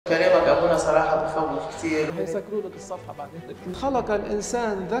كلامك ابونا صراحه بخوف كثير. هيسكروا لك الصفحه بعدين. خلق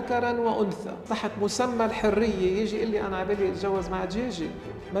الانسان ذكرا وانثى تحت مسمى الحريه، يجي يقول لي انا عبالي اتجوز مع دجاجه.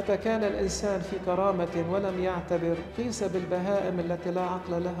 متى كان الانسان في كرامه ولم يعتبر قيس بالبهائم التي لا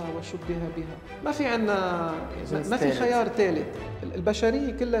عقل لها وشبه بها. ما في عندنا، ما في خيار ثالث.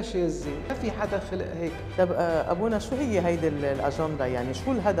 البشريه كلها شاذه، ما في حدا خلق هيك. طب ابونا شو هي هيدي الاجنده؟ يعني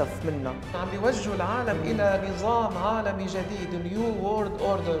شو الهدف منها؟ عم بيوجهوا العالم الى نظام عالمي جديد، نيو وورلد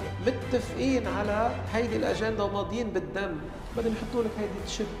اوردر، متفقين على هيدي الاجنده وماضيين بالدم. بدهم يحطوا لك هيدي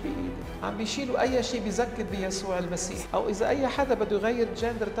تشب بايدك، عم بيشيلوا اي شيء بيذكر بيسوع المسيح. او اذا اي حدا بده يغير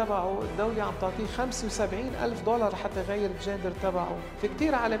الجندر تبعه، الدوله عم تعطيه $75,000 حتى يغير الجندر تبعه. في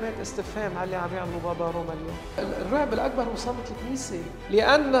كثير علامات استفهام على اللي عم يعملوا بابا روما اليوم. الرعب الاكبر وصلت الكنيسه،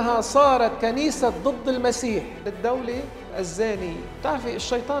 لانها صارت كنيسه ضد المسيح، الدوله الزاني. بتعرفي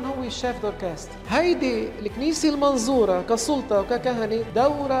الشيطان هو الشيف دوركاست. هيدي الكنيسة المنظورة كسلطة وككهنة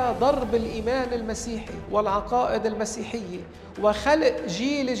دورة ضرب الإيمان المسيحي والعقائد المسيحية وخلق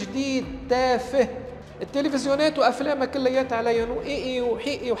جيل جديد تافه. التلفزيونات وافلامها كلياتها عليهم وإيقي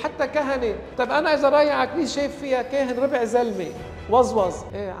وحيقي وحتى كهنه. طب انا اذا رايح على كنيسه شايف فيها كاهن ربع زلمه وزوز،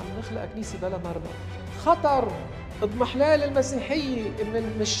 ايه عم نخلق كنيسه بلا مرمى. خطر. اضمحلال المسيحية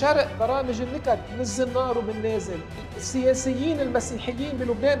من الشرق، برامج النكد من الزنار وبالنازل. السياسيين المسيحيين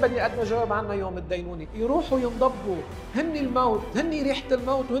بلبنان بدي أقدم جواب عنها يوم الدينونة، يروحوا ينضبوا، هن الموت، هن ريحة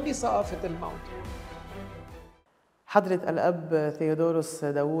الموت وهن ثقافة الموت. حضرة الأب ثاوذروس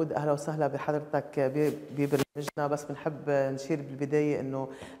داود، أهلا وسهلا بحضرتك ببرنامجنا. بس بنحب نشير بالبداية أنه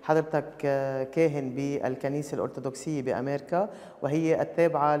حضرتك كاهن بالكنيسة الأرثوذكسية بأمريكا، وهي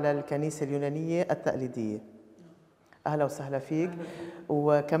التابعة للكنيسة اليونانية التقليدية. أهلا وسهلا فيك.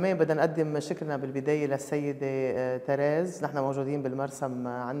 وكمان بدنا نقدم شكرنا بالبداية للسيدة تريز، نحن موجودين بالمرسم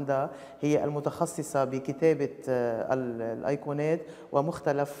عندها، هي المتخصصة بكتابة الأيقونات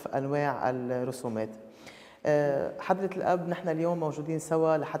ومختلف أنواع الرسومات. حضرة الأب، نحن اليوم موجودين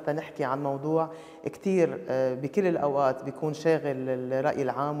سوا لحتى نحكي عن موضوع كتير بكل الأوقات بيكون شاغل الرأي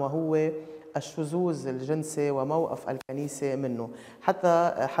العام، وهو الشذوذ الجنسي وموقف الكنيسة منه.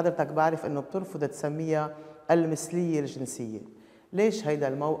 حتى حضرتك بعرف أنه بترفض تسميها المثلية الجنسية. ليش هيدا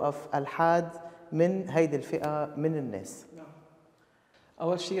الموقف الحاد من هيدي الفئة من الناس؟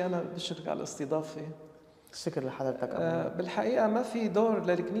 أول شيء أنا بشكرك على الاستضافة. شكرا لحضرتك. بالحقيقة ما في دور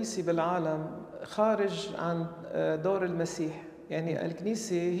للكنيسة بالعالم خارج عن دور المسيح. يعني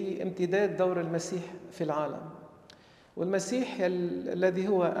الكنيسة هي امتداد دور المسيح في العالم، والمسيح الذي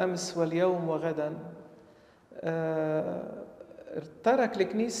هو أمس واليوم وغدا ترك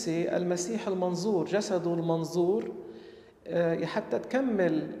الكنيسة المسيح المنظور، جسده المنظور، حتى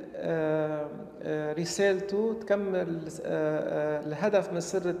تكمل رسالته، تكمل الهدف من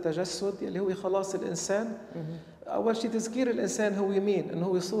سر التجسد اللي هو خلاص الإنسان. أول شيء تذكير الإنسان هو مين، إنه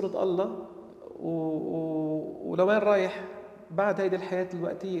هو صورة الله، ولوين رايح بعد هيدي الحياة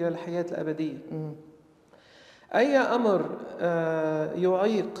الوقتية إلى الحياة الأبدية. أي أمر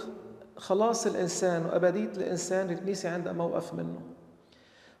يعيق خلاص الإنسان وأبدية الإنسان الكنيسة عندها موقف منه.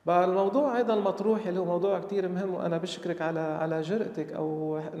 بقى الموضوع هذا المطروح اللي هو موضوع كتير مهم، وأنا بشكرك على جرأتك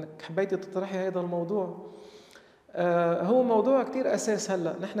أو أنك حبيتي تطرحي هذا الموضوع. هو موضوع كتير أساس.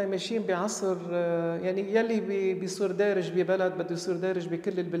 هلأ نحن ماشيين بعصر يعني يلي بيصير دارج ببلد بده يصير دارج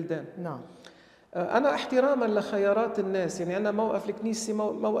بكل البلدان. نعم. أنا احتراما لخيارات الناس، يعني أنا موقف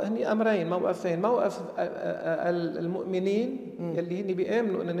الكنيسة هني أمرين، موقفين: موقف المؤمنين يلي هني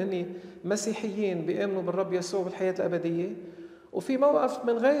بيآمنوا إن هني مسيحيين بيآمنوا بالرب يسوع بالحياة الأبدية، وفي موقف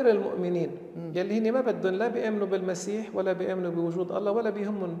من غير المؤمنين يلي هني ما بدهم لا بيآمنوا بالمسيح ولا بيآمنوا بوجود الله ولا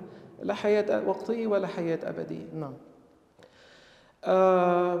بيهمهم لا حياة وقتية ولا حياة أبدية. نعم.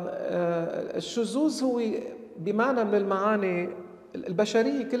 الشذوذ هو بمعنى من المعاني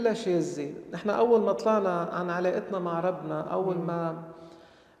البشرية كلها شاذة. نحن أول ما طلعنا عن علاقتنا مع ربنا، أول ما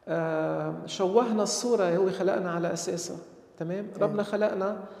شوهنا الصورة هو خلقنا على أساسها. تمام؟ ربنا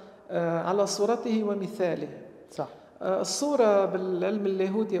خلقنا على صورته ومثاله. صح. الصورة بالعلم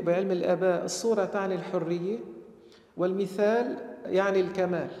اللاهوتي بعلم الآباء، الصورة تعني الحرية، والمثال يعني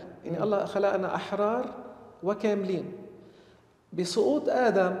الكمال. يعني الله خلقنا أحرار وكاملين. بسقوط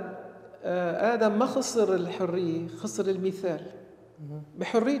آدم ما خسر الحرية، خسر المثال.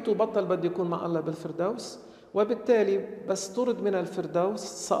 بحريته بطل بده يكون مع الله بالفردوس، وبالتالي بس طرد من الفردوس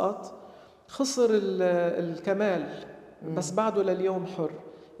سقط، خسر الكمال، بس بعده لليوم حر.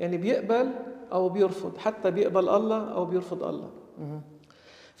 يعني بيقبل أو بيرفض، حتى بيقبل الله أو بيرفض الله.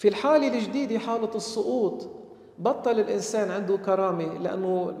 في الحالة الجديدة، حالة السقوط، بطل الإنسان عنده كرامة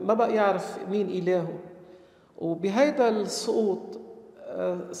لأنه ما بقى يعرف مين إلهه. وبهيدا السقوط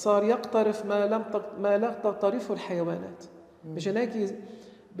صار يقترف ما لا تقترفه الحيوانات. مشان هيك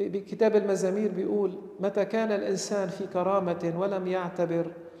بكتاب المزامير بيقول: متى كان الإنسان في كرامة ولم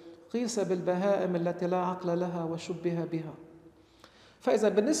يعتبر، قيس بالبهائم التي لا عقل لها وشبه بها. فإذا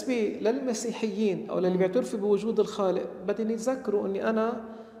بالنسبة للمسيحيين أو للي بيعترفوا بوجود الخالق، بدهم يتذكروا أني أنا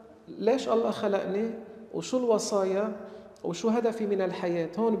ليش الله خلقني، وشو الوصايا، وشو هدفي من الحياة.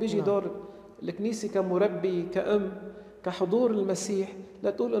 هون بيجي دور الكنيسة كمربي، كأم، كحضور المسيح،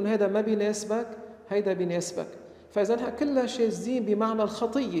 لا تقول أن هذا ما بيناسبك، هيدا بيناسبك. فإذا نحن كلنا شاذين بمعنى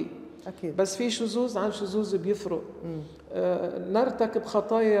الخطية، أكيد. بس في شذوذ عن شذوذ بيفرق. نرتكب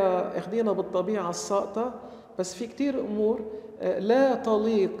خطايا اخذينا بالطبيعة الساقطة، بس في كتير أمور لا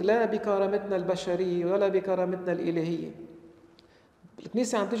تليق لا بكرامتنا البشرية ولا بكرامتنا الإلهية.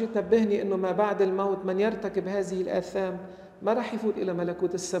 الكنيسة عم تيجي تنبهني إنه ما بعد الموت من يرتكب هذه الآثام ما راح يفوت إلى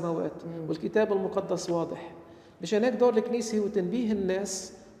ملكوت السماوات. والكتاب المقدس واضح. مشان هيك دور الكنيسة هو تنبيه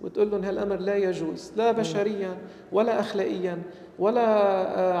الناس وتقول لهم هالأمر لا يجوز، لا بشريا ولا أخلاقيا ولا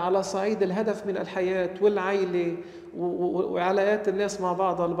على صعيد الهدف من الحياة والعائلة وعلاقات الناس مع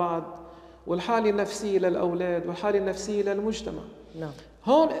بعضها البعض والحالة النفسية للأولاد والحالة النفسية للمجتمع. نعم.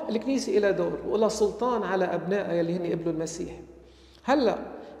 هون الكنيسة إلى دور وإلى سلطان على أبنائها اللي هن قبلوا المسيح. هلأ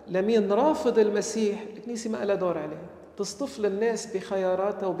لمين رافض المسيح الكنيسة ما لها دور عليه، تصطف للناس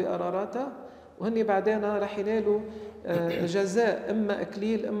بخياراتها وبقراراتها، وهن بعدين رح ينالوا جزاء، إما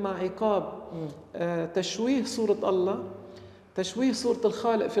إكليل إما عقاب. تشويه صورة الله، تشويه صورة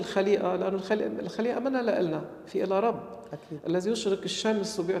الخالق في الخليقة، لأنه الخليقة منا لنا، في إلى رب أكيد. الذي يشرق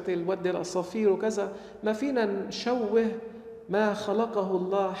الشمس وبيعطي الود العصافير وكذا. ما فينا نشوه ما خلقه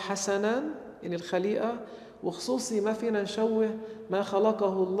الله حسنا، يعني الخليقة، وخصوصي ما فينا نشوه ما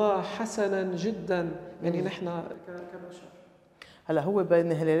خلقه الله حسنا جدا، يعني نحن كبشر. هلا هو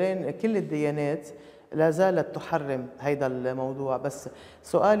بين هلالين كل الديانات لا زالت تحرم هيدا الموضوع، بس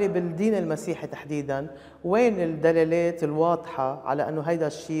سؤالي بالدين المسيحي تحديدا وين الدلالات الواضحة على أنه هيدا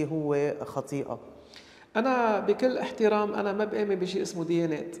الشيء هو خطيئة؟ أنا بكل احترام أنا ما بآمن بشيء اسمه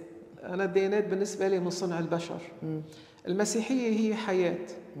ديانات. أنا الديانات بالنسبة لي من صنع البشر. المسيحية هي حياة.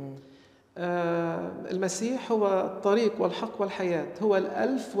 المسيح هو الطريق والحق والحياة، هو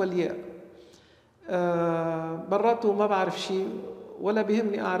الألف والياء. براته ما بعرف شيء ولا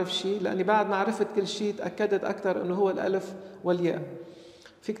بيهمني أعرف شيء، لأني بعد ما عرفت كل شيء تأكدت أكثر أنه هو الألف والياء.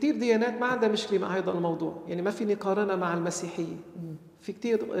 في كتير ديانات ما عندها مشكلة مع هذا الموضوع، يعني ما فيني قارنها مع المسيحية. في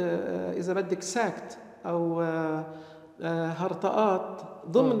كتير إذا بدك ساكت أو هرطقات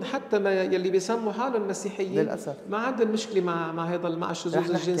ضمن حتى ما يلي بيسموا حالهم المسيحيين للأسف ما عندهم مشكلة مع هذا مع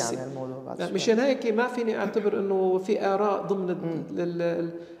الشذوذ الجنسي. مشان هيك ما فيني أعتبر أنه في آراء ضمن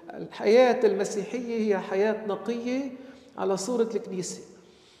الحياة المسيحية هي حياة نقية على صورة الكنيسة.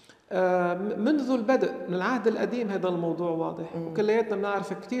 منذ البدء من العهد القديم هذا الموضوع واضح، وكلياتنا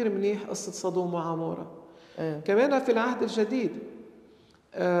بنعرف كتير منيح قصة صدوم وعمورة. كمان في العهد الجديد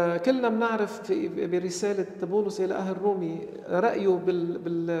كلنا بنعرف برسالة بولس إلى أهل رومي رأيه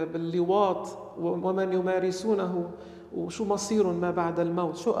باللواط ومن يمارسونه وشو مصير ما بعد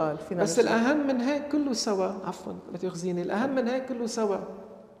الموت. شو قال فينا؟ بس الأهم من هيك كله سوا، عفوا ما تخزيني، الأهم من هيك كله سوا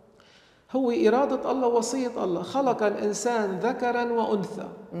هو إرادة الله ووصية الله. خلق الإنسان ذكرا وأنثى.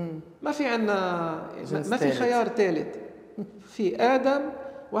 ما في عنا ما في خيار ثالث. في آدم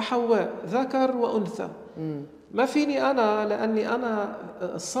وحواء، ذكر وأنثى. ما فيني أنا لأني أنا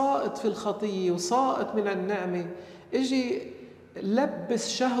ساقط في الخطية وساقط من النعمة اجي لبس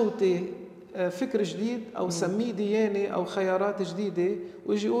شهوتي فكر جديد أو سميه ديانة أو خيارات جديدة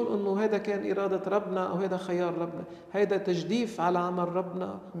ويجي يقول إنه هذا كان إرادة ربنا أو هذا خيار ربنا. هذا تجديف على عمل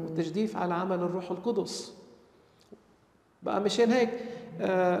ربنا وتجديف على عمل الروح القدس. بقى مشان هيك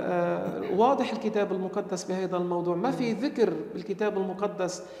واضح الكتاب المقدس بهذا الموضوع. ما في ذكر بالكتاب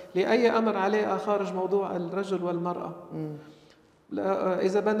المقدس لأي أمر عليه خارج موضوع الرجل والمرأة.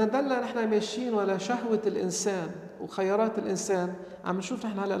 إذا بدنا نضلنا نحن ماشيين ولا شهوة الإنسان وخيارات الإنسان عم نشوف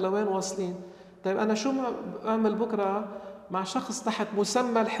نحن هلا لوين واصلين. طيب أنا شو أعمل بكرة مع شخص تحت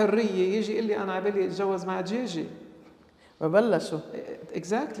مسمى الحرية يجي يقول لي أنا عبالي أتجوز مع دجاجة؟ ببلشوا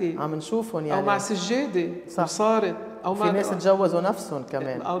اكزاكتلي عم نشوفهم يعني، او مع سجاده صارت، او في ناس تجوزوا نفسهم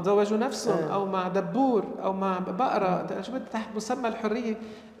كمان او تزوجوا نفسهم او مع دبور او مع بقره. شو بدي تحت مسمى الحريه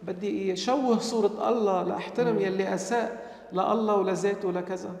بدي شوه صوره الله لاحترم يلي اساء لله ولذاته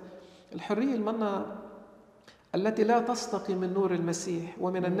ولكذا. الحريه المنا التي لا تستقي من نور المسيح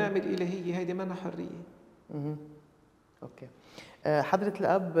ومن النعمه الالهيه هيدي منا حريه. اوكي. حضرة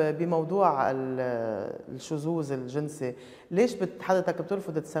الأب بموضوع الشذوذ الجنسي ليش حضرتك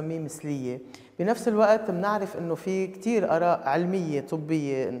بترفض تسميه مثلية؟ بنفس الوقت بنعرف إنه في كتير آراء علمية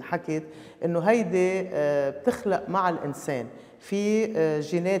طبية انحكت إنه هيدي بتخلق مع الإنسان في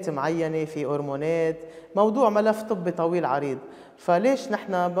جينات معينة، في هرمونات، موضوع ملف طبي طويل عريض. فليش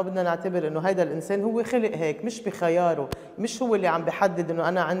نحن ما بدنا نعتبر انه هيدا الانسان هو خلق هيك، مش بخياره، مش هو اللي عم بحدد انه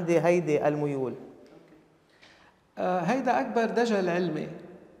انا عندي هيدي الميول؟ هيدا اكبر دجل علمي.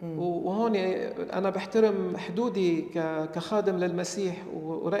 وهون انا بحترم حدودي كخادم للمسيح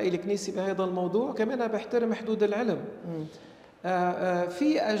ورأي الكنيسة بهذا الموضوع، كمان بحترم حدود العلم.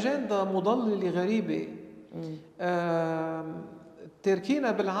 في أجندة مضللة غريبة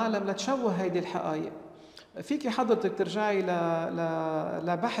تركينا بالعالم لتشوه هيدي الحقائق. فيكي حضرتك ترجعي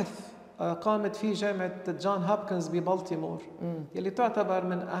لبحث قامت فيه جامعة جون هوبكنز ببالتيمور، يلي تعتبر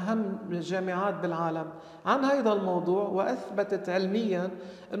من أهم الجامعات بالعالم عن هذا الموضوع، وأثبتت علمياً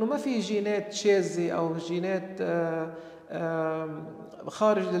أنه ما في جينات شاذة أو جينات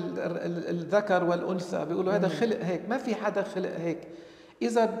خارج الذكر والأنثى. بيقولوا هذا خلق هيك، ما في حدا خلق هيك.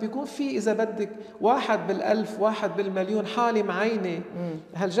 إذا بيكون في، إذا بدك، 1 بالألف 1 بالمليون حالة معينة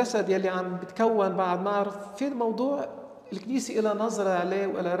هالجسد يلي عم بتكون بعد ما أعرف، في موضوع الكنيسة إلى نظرة عليه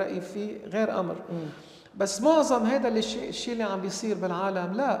وإلى رأي فيه غير أمر. بس معظم هذا الشيء اللي عم بيصير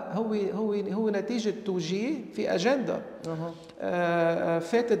بالعالم لا هو نتيجة توجيه في أجندة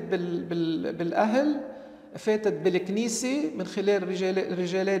فاتت بالأهل، فاتت بالكنيسة من خلال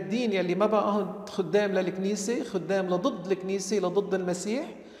رجالات دين يلي ما بقاهم خدام للكنيسة، خدام لضد الكنيسة لضد المسيح،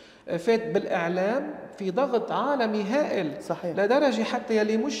 فات بالإعلام، في ضغط عالمي هائل. صحيح. لدرجة حتى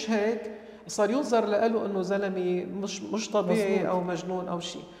يلي مش هيك صار ينظر له انه زلمه مش طبيعي مزبوط. او مجنون او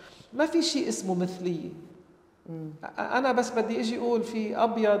شيء. ما في شيء اسمه مثليه. انا بس بدي اجي اقول في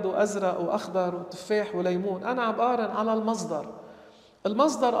ابيض وازرق واخضر وتفاح وليمون، انا عم بقارن على المصدر.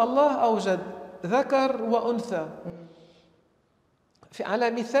 المصدر الله اوجد ذكر وانثى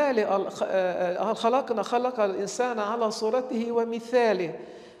على مثاله. خلق الانسان على صورته ومثاله.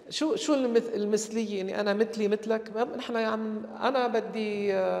 شو المثليه؟ يعني انا مثلي مثلك. نحن انا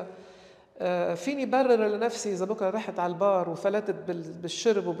بدي فيني برر لنفسي اذا بكره رحت على البار وفلتت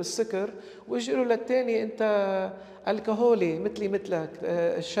بالشرب وبالسكر، واجي يقولوا للتاني انت الكهولي مثلي مثلك،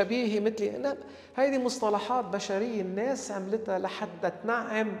 شبيهي مثلي. هيدي مصطلحات بشريه الناس عملتها لحتى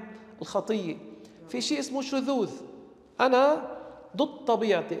تنعم الخطيه. في شيء اسمه شذوذ. انا ضد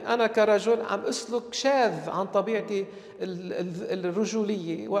طبيعتي، أنا كرجل عم أسلك شاذ عن طبيعتي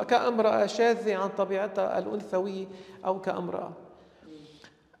الرجولية، وكامرأة شاذة عن طبيعتها الأنثوية أو كامرأة.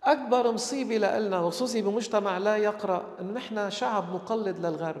 أكبر مصيبة لنا وخصوصي بمجتمع لا يقرأ أن نحن شعب مقلد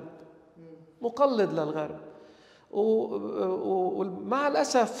للغرب، مقلد للغرب. ومع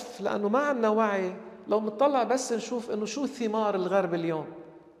الأسف لأنه ما عندنا وعي، لو نطلع بس نشوف أنه شو ثمار الغرب اليوم.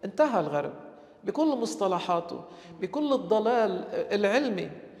 انتهى الغرب بكل مصطلحاته، بكل الضلال العلمي.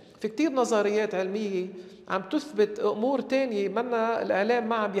 في كتير نظريات علمية عم تثبت أمور تانية منا الإعلام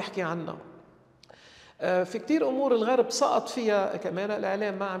ما عم بيحكي عنها. في كتير أمور الغرب سقط فيها كمان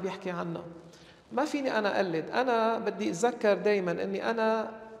الإعلام ما عم بيحكي عنها. ما فيني أنا أقلد. أنا بدي أتذكر دايما أني أنا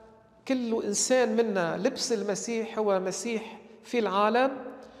كل إنسان منا لبس المسيح هو مسيح في العالم،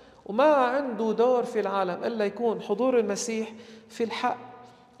 وما عنده دور في العالم إلا يكون حضور المسيح في الحق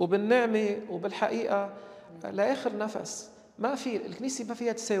وبالنعمة وبالحقيقة لآخر نفس. ما في الكنيسة ما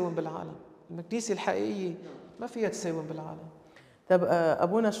فيها تساوم بالعالم. الكنيسة الحقيقية ما فيها تساوم بالعالم. طب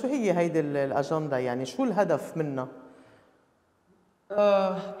أبونا شو هي هيدي الأجندة؟ يعني شو الهدف منها؟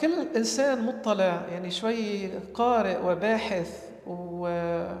 كل إنسان مطلع يعني شوي قارئ وباحث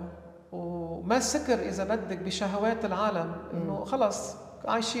وما سكر إذا بدك بشهوات العالم، إنه خلص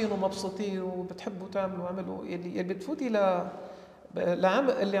عايشين ومبسوطين وبتحبوا تعملوا وعملوا اللي بتفوتي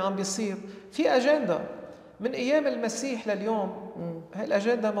لعمل اللي عم بيصير. في أجندة من أيام المسيح لليوم. هاي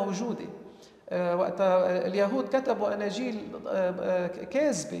الأجندة موجودة. وقت اليهود كتبوا أناجيل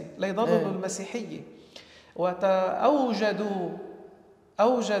كاذبة ليضللوا المسيحية، وقت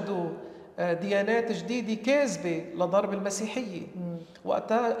أوجدوا ديانات جديدة كاذبة لضرب المسيحية،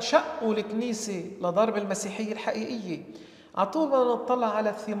 وقت شقوا الكنيسة لضرب المسيحية الحقيقية. على طول ما نطلع على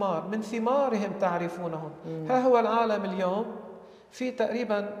الثمار، من ثمارهم تعرفونهم. ها هو العالم اليوم في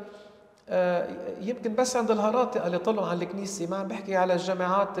تقريبا يمكن بس عند الهراطقة اللي طلعوا عن الكنيسة، ما عم بحكي على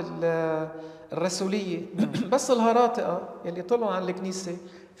الجامعات الرسولية بس الهراطقة اللي طلعوا عن الكنيسة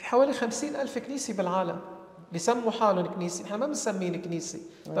في حوالي 50,000 كنيسة بالعالم بيسموا حالهم كنيسة. نحن ما بنسمين كنيسة.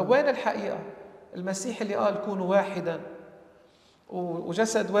 طب وين الحقيقة؟ المسيح اللي قال كونوا واحدا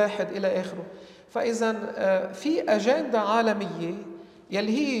وجسد واحد إلى آخره. فإذا في أجندة عالمية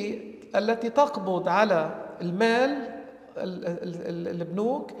يلي هي التي تقبض على المال،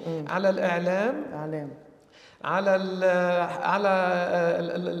 البنوك، على الإعلام، على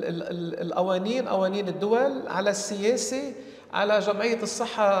القوانين، قوانين الدول، على السياسة، على جمعية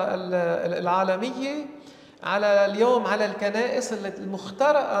الصحة العالمية، على اليوم على الكنائس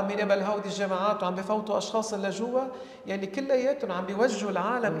المخترقة من قبل هودي الجماعات، وعم بفوتوا أشخاص لجوا، يعني كلياتهم عم بيوجهوا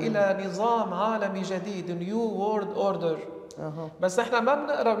العالم إلى نظام عالمي جديد، نيو وورلد أوردر. بس احنا ما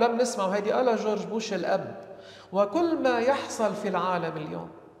بنقرا ولا بنسمع، وهيدي قالها جورج بوش الأب. وكل ما يحصل في العالم اليوم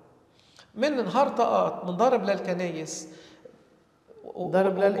من هرطقات، من ضرب للكنائس،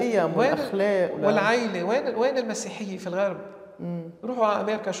 ضرب للقيم والأخلاق والعائلة. وين المسيحية في الغرب؟ روحوا على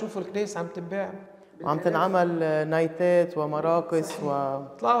أمريكا شوفوا الكنيسة عم تنباع، عم تنعمل نايتات ومراقص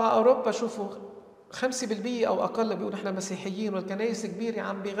طلعوا على أوروبا شوفوا 5% أو أقل بيقولوا نحن مسيحيين، والكنائس كبيرة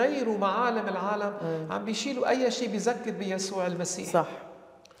عم بيغيروا معالم العالم، عم بيشيلوا أي شيء بيذكر بيسوع المسيح. صح.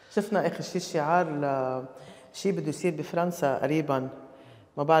 شفنا آخر شيء شعار لشيء بده يصير بفرنسا قريبا،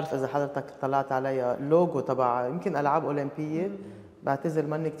 ما بعرف إذا حضرتك طلعت عليها، اللوجو تبع يمكن ألعاب أولمبية، بعتذر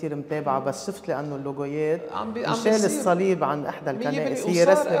ماني كتير متابعة، بس شفت لأنه اللوجويات مشان الصليب عن إحدى الكنائس، هي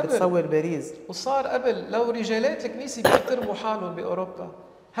رسمة بتصور باريس. وصار قبل لو رجالات الكنيسة بيحترموا حالهم بأوروبا،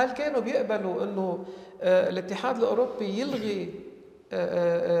 هل كانوا بيقبلوا إنه الاتحاد الأوروبي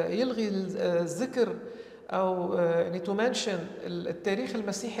يلغي الذكر أو يعني تو منشن التاريخ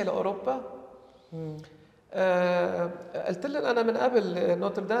المسيحي لأوروبا؟ قلت لهم أنا من قبل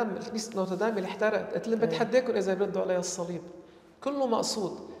نوتردام، كنيسة نوتردام اللي احترقت، قلت لهم بتحداكم إذا بردوا عليها الصليب. كله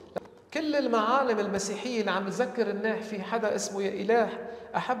مقصود. كل المعالم المسيحية اللي عم تذكر الناح في حدا اسمه يا إله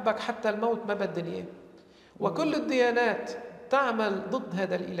أحبك حتى الموت ما بدني إياه، وكل الديانات تعمل ضد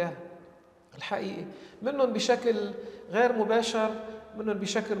هذا الإله الحقيقي، منهم بشكل غير مباشر، منهم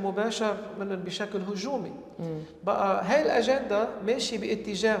بشكل مباشر، منهم بشكل هجومي. بقى هاي الأجندة ماشي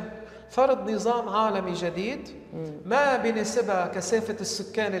باتجاه فرض نظام عالمي جديد ما بيناسبها كثافة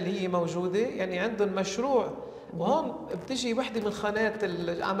السكان اللي هي موجودة، يعني عندهم مشروع. وهون بتجي وحدة من خانات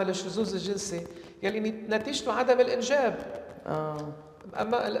عمل الشذوذ الجنسي يلي نتيجته عدم الإنجاب.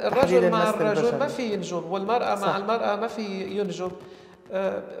 أما الرجل مع الرجل ما في ينجب، والمرأة مع المرأة ما في ينجب.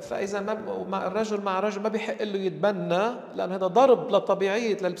 فإذا مع الرجل مع الرجل ما بيحق له يتبنى، لأن هذا ضرب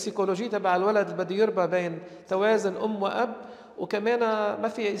للطبيعية للبسيكولوجية تبع الولد اللي بده يربى بين توازن أم وأب، وكمان ما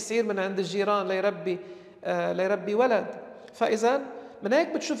في يصير من عند الجيران ليربي ولد. فإذا من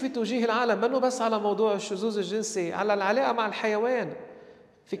هيك بتشوفي توجيه العالم منه بس على موضوع الشذوذ الجنسي، على العلاقة مع الحيوان.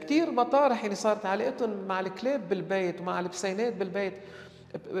 في كتير مطارح يعني صارت علاقتهم مع الكلاب بالبيت ومع البسينات بالبيت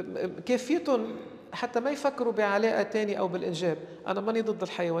كيفيتهم حتى ما يفكروا بعلاقة تانية أو بالإنجاب. أنا ماني ضد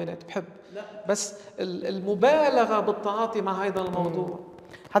الحيوانات، بحب، بس المبالغة بالتعاطي مع هذا الموضوع.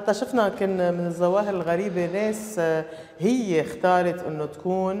 حتى شفنا كان من الظواهر الغريبة ناس هي اختارت انه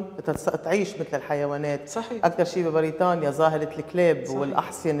تكون تعيش مثل الحيوانات. صحيح. اكثر شيء ببريطانيا ظاهرة الكلاب. صحيح.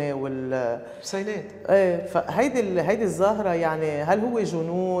 والاحصنة والبسينات. ايه، فهيدي الظاهرة يعني هل هو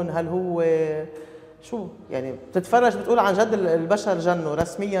جنون؟ هل هو شو يعني؟ بتتفرج بتقول عن جد البشر جنوا،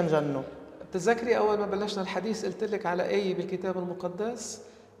 رسميا جنوا. تذكري اول ما بلشنا الحديث قلت لك على آية بالكتاب المقدس: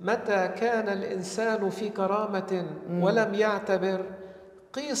 متى كان الإنسان في كرامة ولم يعتبر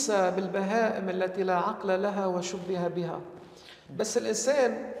قيس بالبهائم التي لا عقل لها وشبه بها. بس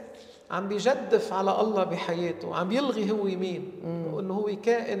الإنسان عم بيجدف على الله بحياته، عم يلغي هو مين، وإنه هو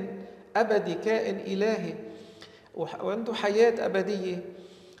كائن أبدي، كائن إلهي وعنده حياة أبدية.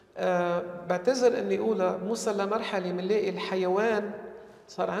 بعتذر إني أقولها، موسى لمرحلة منلاقي الحيوان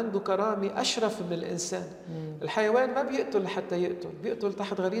صار عنده كرامة أشرف من الإنسان. الحيوان ما بيقتل حتى يقتل، بيقتل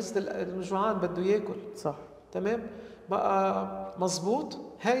تحت غريزة الجوعان، بده يأكل. صح. تمام. بقى مزبوط.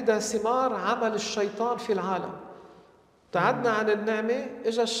 هيدا ثمار عمل الشيطان في العالم. تعدنا عن النعمة،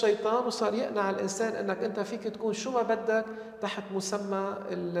 اجى الشيطان وصار يقنع الإنسان انك انت فيك تكون شو ما بدك تحت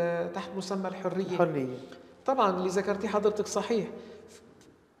مسمى الحرية. طبعا اللي ذكرتيه حضرتك صحيح.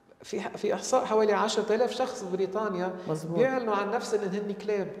 في إحصاء حوالي 10,000 شخص ببريطانيا بيعلنوا عن نفسهم إن هن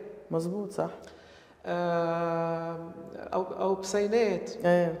كلاب. مزبوط. صح. أو بسينات.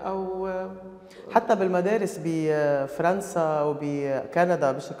 أو حتى بالمدارس بفرنسا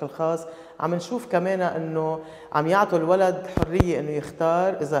وبكندا بشكل خاص عم نشوف كمان انه عم يعطوا الولد حرية انه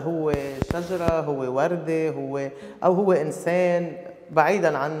يختار اذا هو شجرة، هو وردة، هو انسان،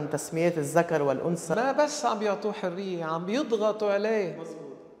 بعيدا عن تسميات الذكر والانثى. ما بس عم يعطوه حرية، عم بيضغطوا عليه. مزبوط.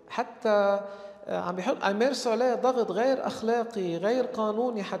 حتى عم يمارسوا عليه ضغط غير اخلاقي، غير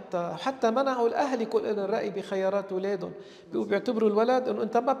قانوني. حتى منعوا الاهل يكون لهم الراي بخيارات اولادهم. بيعتبروا الولد انه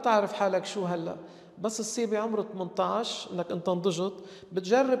انت ما بتعرف حالك شو هلا، بس تصير بعمر 18 انك انت انضجت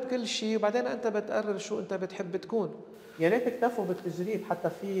بتجرب كل شيء، وبعدين انت بتقرر شو انت بتحب تكون. يا ريت اكتفوا بالتجريب. حتى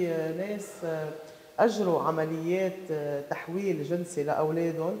في ناس اجروا عمليات تحويل جنسي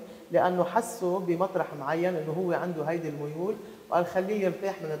لاولادهم لانه حسوا بمطرح معين انه هو عنده هيدي الميول، وقال خليه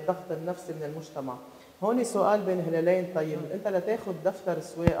يرتاح من الضغط النفسي من المجتمع. هون سؤال بين هلالين. طيب انت لتاخذ دفتر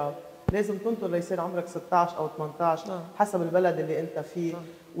سواقه لازم تنطر ليصير عمرك 16 أو 18 حسب البلد اللي أنت فيه.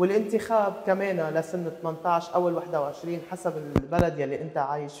 والانتخاب كمان لسن 18 أو 21 حسب البلد يلي أنت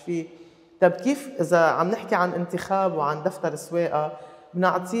عايش فيه. طب كيف إذا عم نحكي عن انتخاب وعن دفتر سواقة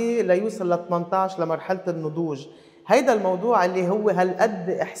بنعطيه ليوصل ل 18 لمرحلة النضوج؟ هيدا الموضوع اللي هو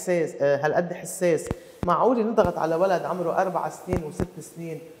هالقد حساس، معقول نضغط على ولد عمره 4 سنين و6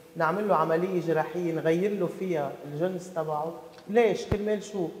 سنين نعمل له عملية جراحية نغير له فيها الجنس تبعه؟ ليش؟ كرمال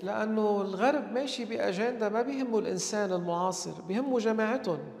شو؟ لأنه الغرب ماشي بأجندة ما بيهمه الإنسان المعاصر، بيهمه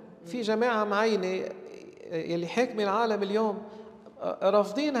جماعتهم. في جماعة معينة يلي حاكمة العالم اليوم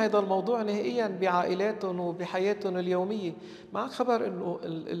رافضين هذا الموضوع نهائيا بعائلاتهم وبحياتهم اليومية. معك خبر أنه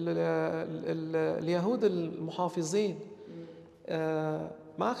اليهود المحافظين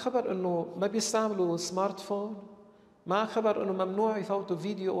معك خبر أنه ما بيستعملوا سمارت فون؟ معك خبر أنه ممنوع يفوتوا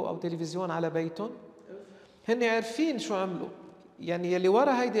فيديو أو تلفزيون على بيتهم؟ هن عارفين شو عملوا، يعني يلي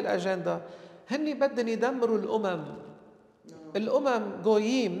ورا هيدي الأجندة هن بدهم يدمروا الأمم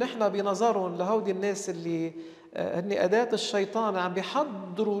جويين. نحن بنظرهم لهودي الناس اللي هن أداة الشيطان عم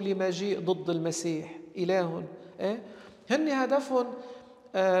بيحضروا لمجيء ضد المسيح إلههم. هن هدفهم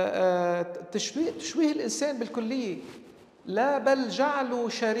تشويه الإنسان بالكلية، لا بل جعلوا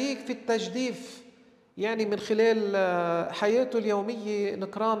شريك في التجديف، يعني من خلال حياته اليومية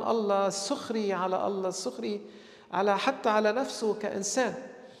نكران الله، السخري على الله، السخري على حتى على نفسه كإنسان.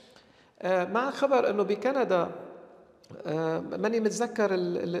 مع خبر أنه بكندا ماني متذكر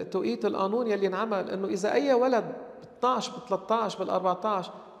التوقيت القانون يلي انعمل، أنه إذا أي ولد ب 12 ب 13 بال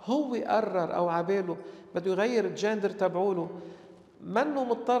 14 هو قرر أو عباله بده يغير الجندر تبعوله، منه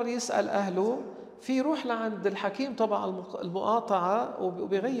مضطر يسأل أهله، في يروح لعند الحكيم تبع المقاطعة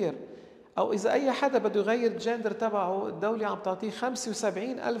وبيغير. أو إذا أي حدا بده يغير الجندر تبعه الدولة عم تعطيه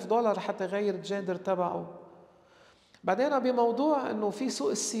 $75,000 حتى يغير الجندر تبعه. بعدين بموضوع إنه في سوق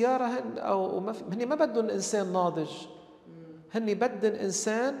السيارة هن ما بدهم إنسان ناضج، هن بدهم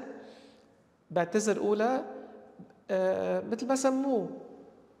إنسان بعتذر أولى مثل ما سموه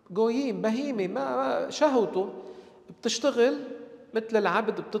جويم، بهيمة، ما شهوته بتشتغل مثل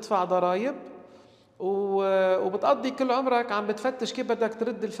العبد، بتدفع ضرائب وبتقضي كل عمرك عم بتفتش كيف بدك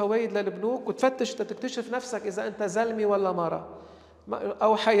ترد الفوائد للبنوك، وتفتش تكتشف نفسك إذا أنت زلمة ولا مرة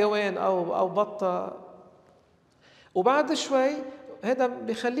أو حيوان أو بطة. وبعد شوي هذا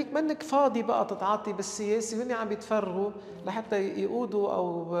بيخليك منك فاضي بقى تتعاطي بالسياسة، وهن عم يتفرغوا لحتى يقودوا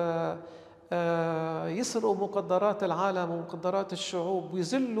أو يسرقوا مقدرات العالم ومقدرات الشعوب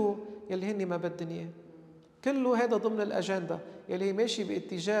ويذلوا يلي هن ما بدهم إياه. كله هذا ضمن الأجندة يلي ماشي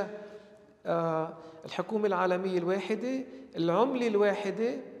باتجاه الحكومة العالمية الواحدة، العملة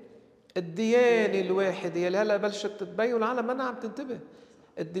الواحدة، الديانة الواحدة يلي هلا بلشت تتبين والعالم ما عم تنتبه.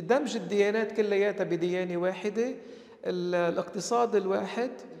 دمج الديانات كلياتها بديانة واحدة، الاقتصاد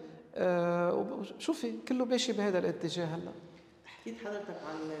الواحد. شوفي كله ماشي بهذا الاتجاه. هلا حكيت حضرتك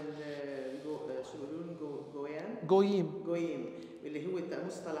عن شو بيقولون جويم اللي هو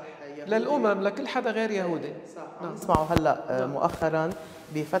مصطلح يهودي للأمم، لكل حدا غير يهودي. صح. عم نسمعه هلا مؤخرا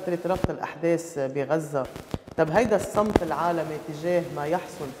بفترة ربط الأحداث بغزة. طب هيدا الصمت العالمي تجاه ما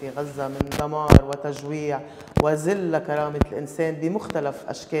يحصل في غزة من دمار وتجويع وذل لكرامة الإنسان بمختلف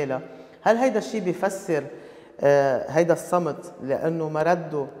أشكالها، هل هيدا الشيء بيفسر هيدا الصمت لأنه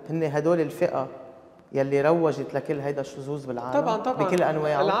مرده هن هدول الفئة يلي روجت لكل هيدا الشذوذ بالعالم؟ طبعا بكل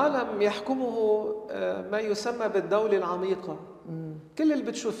أنواعه. العالم يحكمه ما يسمى بالدولة العميقة. كل اللي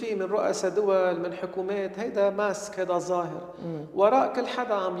بتشوفيه من رؤساء دول، من حكومات، هيدا ماسك، هيدا ظاهر. وراء كل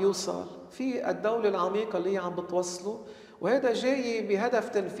حدا عم يوصل في الدولة العميقة اللي هي عم بتوصله، وهذا جاي بهدف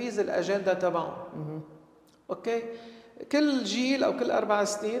تنفيذ الأجندة تبعه. أوكي، كل جيل أو كل 4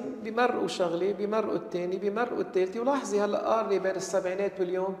 سنين بيمرقوا شغلة، بيمرقوا الثاني، بيمرقوا الثالثة. ولاحظي هلا قارني بين السبعينات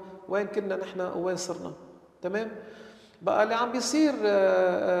واليوم وين كنا نحن وين صرنا. تمام؟ بقى اللي عم بيصير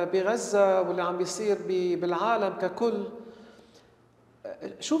بغزة واللي عم بيصير بالعالم ككل،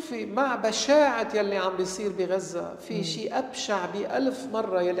 شوفي مع بشاعة يلي عم بيصير بغزة في شيء أبشع ب1000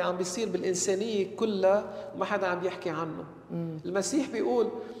 مرة يلي عم بيصير بالإنسانية كلها وما حدا عم يحكي عنه. المسيح بيقول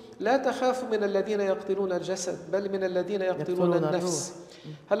لا تخافوا من الذين يقتلون الجسد بل من الذين يقتلون النفس.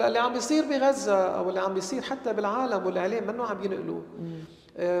 هلا اللي عم بيصير بغزة أو اللي عم بيصير حتى بالعالم والإعلام منه عم ينقلوه.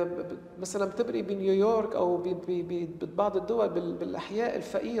 مثلا بتبري بنيويورك أو ببعض الدول بالأحياء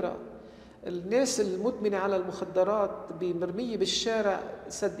الفقيرة، الناس المدمنة على المخدرات مرمية بالشارع.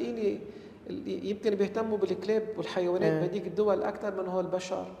 صدقيني يمكن بيهتموا بالكلاب والحيوانات بهديك الدول أكثر من هو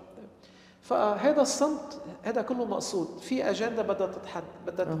البشر. فهذا الصمت هذا كله مقصود في أجندة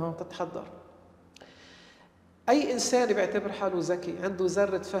بدها تتحضر. أي إنسان بيعتبر حاله ذكي عنده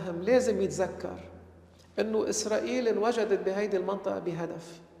ذرة فهم لازم يتذكر إنه إسرائيل انوجدت بهيدي المنطقة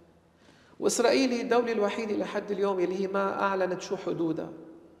بهدف. واسرائيل هي الدولة الوحيدة لحد اليوم يلي هي ما اعلنت شو حدودها.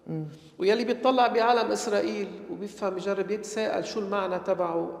 ويلي بيطلع بعالم اسرائيل وبيفهم يجرب يتساءل شو المعنى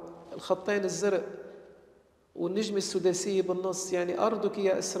تبعه الخطين الزرق والنجمة السداسية بالنص، يعني أرضك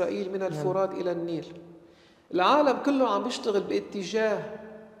يا إسرائيل من الفرات إلى النيل. العالم كله عم يشتغل باتجاه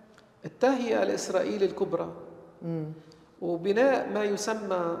التهيئة لإسرائيل الكبرى وبناء ما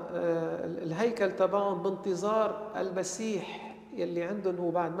يسمى الهيكل تبعهم بانتظار المسيح يلي عندهم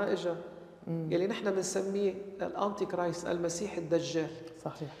هو بعد ما إجا، يلي نحن بنسميه الأنتي كرايست، المسيح الدجال.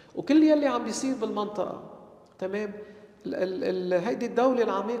 صحيح. وكل يلي عم بيصير بالمنطقة تمام، هيدي الدولة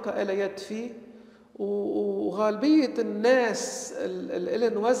العميقة إلها يد فيه، وغالبية الناس اللي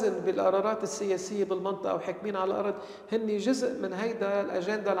لهم وزن بالقرارات السياسية بالمنطقة وحاكمين على الأرض هن جزء من هيدا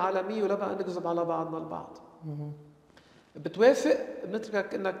الأجندة العالمية، ولا بقى نكذب على بعضنا البعض. بتوافق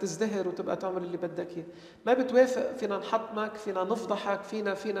بنتركك انك تزدهر وتبقى تعمل اللي بدك اياه، ما بتوافق فينا نحطمك، فينا نفضحك،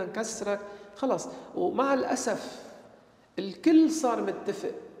 فينا نكسرك، خلاص. ومع الأسف الكل صار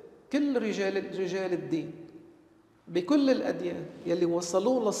متفق، كل رجال الدين بكل الأديان يلي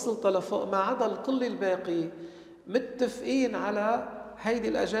وصلون للسلطة لفوق ما عدا القلة الباقي متفقين على هيدي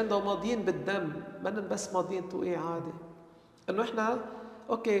الأجندة وماضيين بالدم، ما بس ماضيين توقيع عادي. إنه إحنا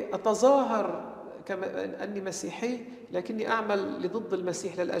أوكي أتظاهر كما أني مسيحي لكني أعمل لضد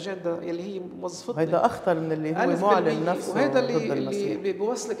المسيح للأجندة يلي هي موظفتني. هيدا أخطر من اللي هو معلن نفسه. وهذا اللي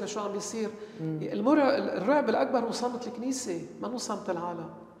بيوصلك لشو عم بيصير. الرعب الأكبر هو صمت الكنيسة، ما هو صمت العالم.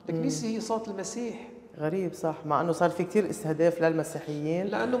 الكنيسة هي صوت المسيح. غريب صح، مع انه صار في كتير استهداف للمسيحيين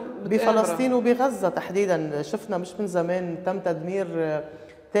لانه بفلسطين وبغزه تحديدا. شفنا مش من زمان تم تدمير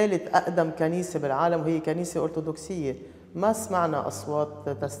ثالث اقدم كنيسه بالعالم وهي كنيسه ارثوذكسيه، ما سمعنا اصوات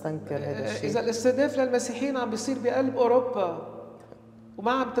تستنكر هذا الشيء. اذا الاستهداف للمسيحيين عم بيصير بقلب اوروبا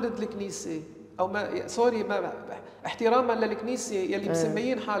وما عم ترد الكنيسه او ما سوري ما احتراما للكنيسه يلي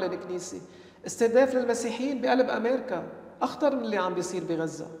مسميين حالها الكنيسه، استهداف للمسيحيين بقلب امريكا اخطر من اللي عم بيصير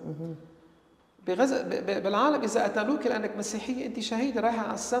بغزه. بغزة بالعالم إذا قتلوك لأنك مسيحية أنت شهيدة رايحة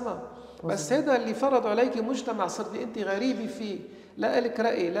على السماء، بس هذا اللي فرض عليك مجتمع صرتي أنت غريبة فيه، لا لك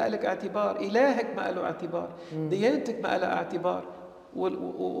رأي، لا لك اعتبار، إلهك ما له اعتبار، ديانتك ما لها اعتبار،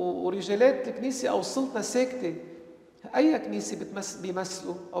 ورجالات الكنيسة أو السلطة ساكتة. أي كنيسة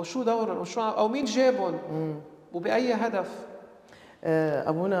بيمثلوا أو شو دورهم أو شو أو مين جابهم وبأي هدف؟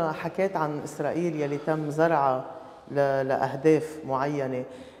 أبونا حكيت عن إسرائيل يلي تم زرعها لأهداف معينة،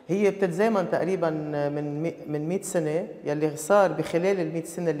 هي بتتزامن تقريبا من 100 سنة يلي صار بخلال ال 100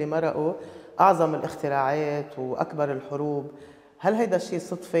 سنة اللي مرقوا أعظم الاختراعات وأكبر الحروب. هل هيدا الشيء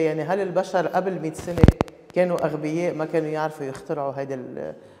صدفة؟ يعني هل البشر قبل 100 سنة كانوا أغبياء ما كانوا يعرفوا يخترعوا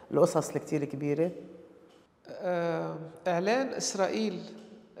هيدا القصص الكتير كبيرة؟ إعلان إسرائيل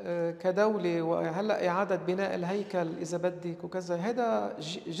كدولة وهلا إعادة بناء الهيكل إذا بدك وكذا، هذا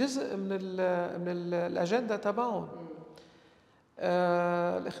جزء من الأجندة تبعهم.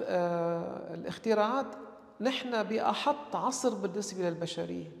 الاختراعات نحن بأحط عصر بالنسبة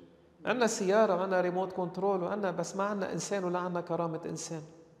للبشرية، عندنا سيارة وعندنا ريموت كنترول وعندنا، بس ما عندنا إنسان ولا عندنا كرامة إنسان.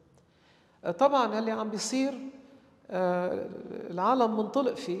 طبعا اللي عم بيصير العالم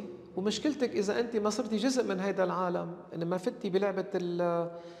منطلق فيه، ومشكلتك إذا أنت ما صرتي جزء من هذا العالم، إن ما فتي بلعبة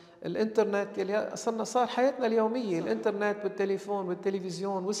الإنترنت اللي صار حياتنا اليومية، الإنترنت والتليفون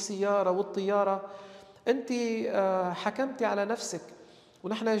والتلفزيون والسيارة والطيارة، أنت حكمتي على نفسك.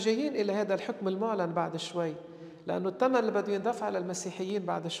 ونحن جايين إلى هذا الحكم المعلن بعد شوي، لأنه الثمن اللي بده يندفع للمسيحيين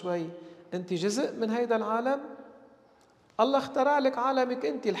بعد شوي. أنت جزء من هذا العالم، الله اخترع لك عالمك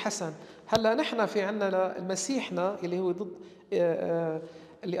أنت الحسن. هلا نحن في عنا المسيحنا اللي هو ضد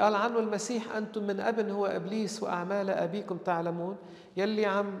اللي قال عنه المسيح أنتم من أب هو إبليس وأعمال أبيكم تعلمون، يلي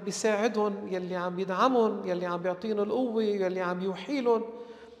عم بيساعدهم، يلي عم بيدعمهم، يلي عم بيعطيهم القوة، يلي عم يوحيلهم.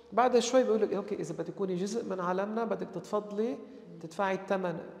 بعد شوي بيقول لك اوكي اذا بدك تكوني جزء من عالمنا بدك تتفضلي تدفعي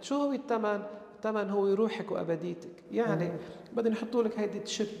الثمن. شو هو الثمن؟ الثمن هو روحك وابديتك. يعني بدهم يحطوا لك هيدي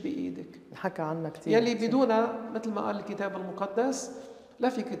تشب بايدك، حكى عنها كثير، يلي بدونها مثل ما قال الكتاب المقدس لا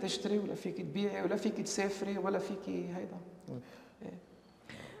فيك تشتري ولا فيك تبيعي ولا فيك تسافري ولا فيك هيدا.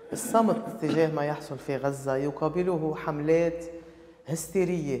 الصمت تجاه ما يحصل في غزة يقابله حملات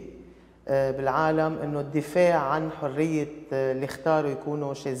هستيرية بالعالم، انه الدفاع عن حريه اللي اختاروا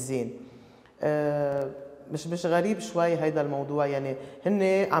يكونوا شاذين. مش غريب شوي هيدا الموضوع؟ يعني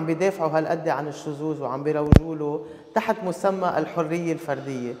هن عم بيدافعوا هالقد عن الشذوذ وعم بيروجوا له تحت مسمى الحريه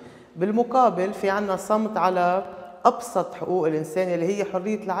الفرديه، بالمقابل في عنا صمت على ابسط حقوق الانسان اللي هي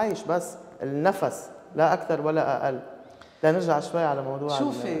حريه العيش، بس النفس لا اكثر ولا اقل. لنرجع شوي على موضوع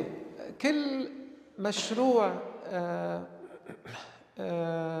شوفي كل مشروع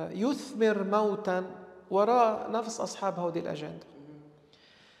يثمر موتا وراء نفس أصحاب هذه الأجندة.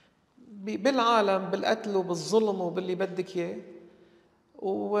 بالعالم بالقتل وبالظلم وباللي بدك اياه.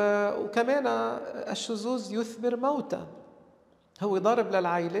 وكمان الشذوذ يثمر موتا. هو ضرب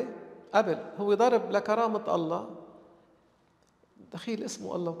للعائلة قبل، هو ضرب لكرامة الله، دخيل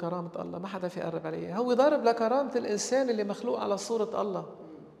اسمه الله وكرامة الله ما حدا في يقرب عليه. هو ضرب لكرامة الإنسان اللي مخلوق على صورة الله.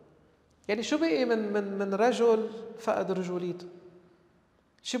 يعني شو بقي من رجل فقد رجوليته؟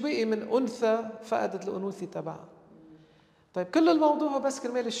 شو بقي من أنثى فقدت الأنوثة تبعها؟ طيب كل الموضوع بس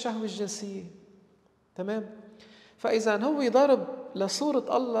كرمال الشهوة الجنسية، تمام؟ فإذا هو ضرب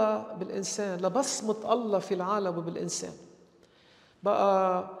لصورة الله بالإنسان، لبصمة الله في العالم وبالإنسان.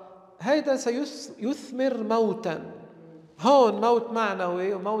 بقى هيدا سيثمر موتا. هون موت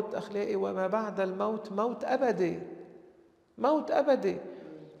معنوي وموت أخلاقي، وما بعد الموت موت أبدي. موت أبدي.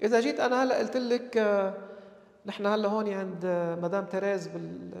 إذا جيت أنا هلأ قلت لك نحن هلا هون عند مدام تيريز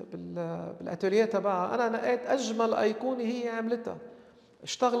بالأتوليه تبعها، أنا نقيت أجمل أيقونة هي عملتها،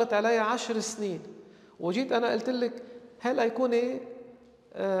 اشتغلت عليها 10 سنين، وجيت أنا قلت لك هالأيقونة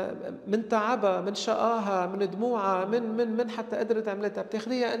من تعبها، من شقاها، من دموعها، من حتى قدرت عملتها،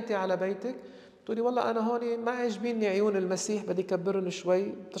 بتاخذيها أنت على بيتك تقولي والله أنا هون ما عجبيني عيون المسيح بدي كبرن شوي،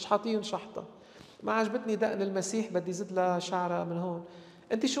 بتشحطيهم شحطة. ما عجبتني دقن المسيح بدي زد لها شعرها من هون.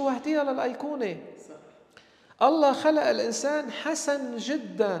 أنت شوهتيها للأيقونة. الله خلق الإنسان حسن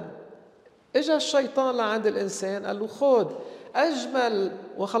جدا. إجا الشيطان لعند الإنسان قال له خذ أجمل،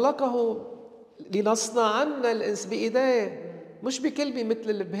 وخلقه لنصنعنا الإنس بإيديه، مش بكلمة مثل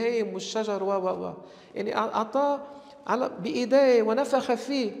البهايم والشجر يعني أعطاه بإيديه ونفخ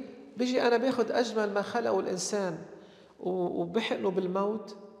فيه. بيجي أنا باخد أجمل ما خلقه الإنسان وبحقنه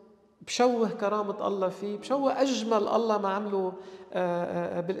بالموت، بشوه كرامة الله فيه، بشوه أجمل الله ما عمله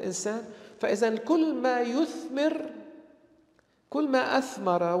بالإنسان. فإذا كل ما يثمر، كل ما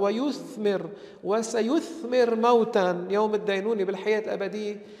أثمر ويثمر وسيثمر موتا يوم الدينونة بالحياة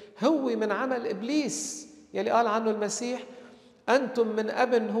الأبدية هو من عمل إبليس، يلي قال عنه المسيح أنتم من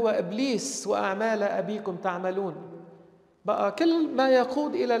أب هو إبليس وأعمال أبيكم تعملون. بقى كل ما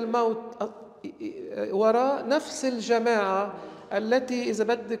يقود إلى الموت وراء نفس الجماعة التي إذا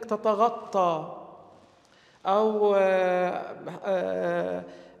بدك تتغطى أو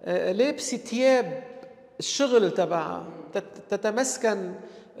لابس ثياب الشغل تبعها، تتمسكن،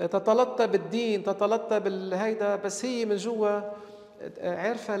 تتلطى بالدين، تتلطى بالهيدا، بس هي من جوا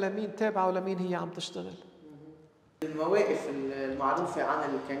عارفة لمين تابعة ولمين هي عم تشتغل. المواقف المعروفة عن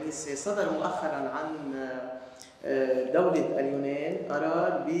الكنيسة صدر مؤخرا عن دولة اليونان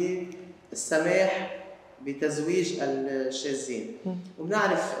قرار بالسماح بتزويج الشاذين،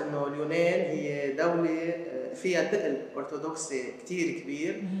 وبنعرف انه اليونان هي دولة فيها ثقل أرثوذكسي كتير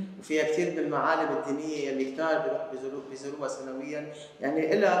كبير، وفيها كتير بالمعالم الدينية اللي كتار بيزوروها سنويا،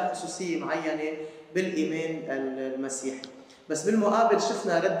 يعني لها خصوصية معينة بالإيمان المسيحي. بس بالمقابل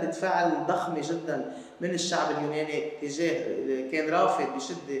شفنا ردة فعل ضخمة جدا من الشعب اليوناني تجاه، كان رافض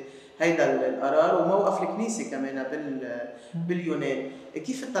بشدة هيدا القرار، وموقف الكنيسة كمان باليونان.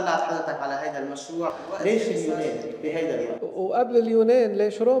 كيف اطلعت حضرتك على هيدا المشروع؟ ليش اليونان بهيدا الوقت؟ وقبل اليونان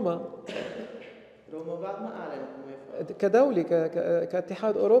ليش روما؟ روما بعد ما أعلن كدولة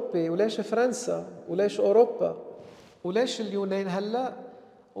كاتحاد أوروبي، وليش فرنسا، وليش أوروبا، وليش اليونان هلأ،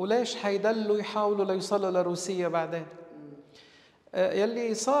 وليش حيضلوا يحاولوا ليوصلوا لروسيا بعدين؟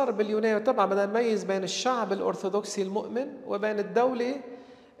 يلي صار باليونان طبعا بدنا نميز بين الشعب الأرثوذكسي المؤمن وبين الدولة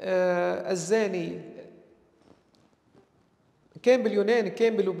الزاني. كان باليونان،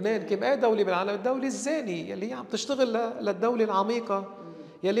 كان بلبنان، كان أي دولة بالعالم، الدولة الزاني يلي عم تشتغل للدولة العميقة،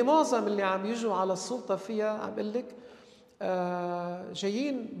 يلي معظم اللي عم يجوا على السلطة فيها عم بقول لك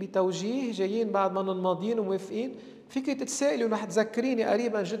جايين بتوجيه، جايين بعد ما ماضيين وموافقين. فيك تتسائلي ورح تذكريني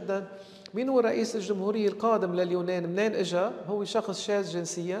قريبا جدا مين هو رئيس الجمهورية القادم لليونان، منين اجا؟ هو شخص شاذ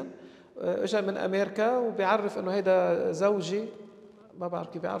جنسيا، اجا من امريكا وبيعرف انه هيدا زوجي، ما بعرف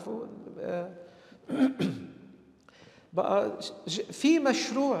كيف بيعرفوا. بقى في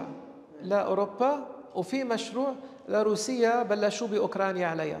مشروع لاوروبا وفي مشروع لروسيا، بلشوا باوكرانيا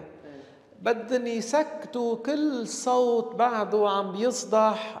عليها. بدهم يسكتوا كل صوت بعده عم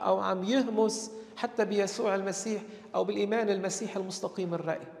بيصدح او عم يهمس حتى بيسوع المسيح او بالايمان المسيحي المستقيم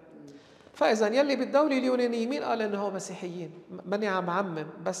الرأي. فإذا يلي بالدولة اليونانية مين قال إنه هو مسيحيين؟ ماني عم عمم،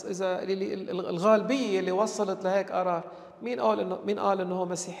 بس إذا الغالبية اللي وصلت لهيك قرار مين قال إنه هو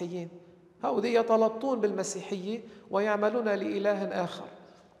مسيحيين؟ هؤلاء يتلطون بالمسيحية ويعملون لإله آخر.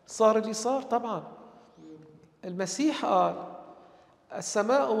 صار اللي صار طبعا. المسيح قال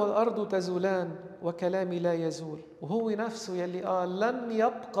السماء والأرض تزولان وكلامي لا يزول، وهو نفسه يلي قال لن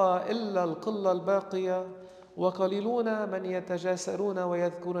يبقى إلا القلة الباقية وقليلون من يتجاسرون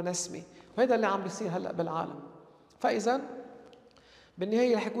ويذكرون اسمي. وهذا اللي عم بيصير هلأ بالعالم. فإذا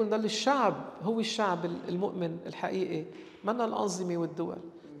بالنهاية رح يكون ضل الشعب هو الشعب المؤمن الحقيقي، منا الأنظمة والدول.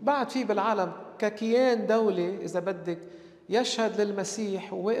 بعد في بالعالم ككيان دولة إذا بدك يشهد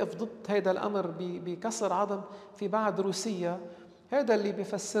للمسيح وواقف ضد هذا الأمر بكسر عظم، في بعد روسيا. هذا اللي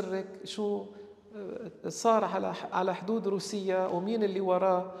بيفسر لك شو صار على حدود روسيا ومين اللي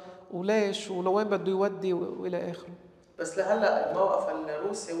وراه وليش ولوين بده يودي وإلى آخره. بس لهلا الموقف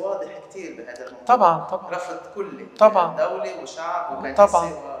الروسي واضح كثير بهذا الموضوع. طبعا رفض كلي، طبعا دولة وشعب وكنيسة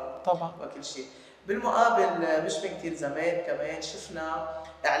طبعا وكل شيء. بالمقابل مش من كثير زمان كمان شفنا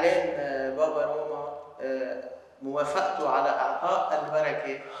إعلان بابا روما موافقته على إعطاء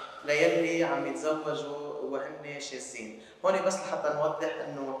البركة ليلي عم يتزوجوا وهن شاذين. هون بس لحتى نوضح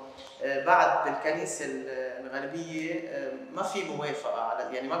إنه بعد بالكنيسة الغربية ما في موافقة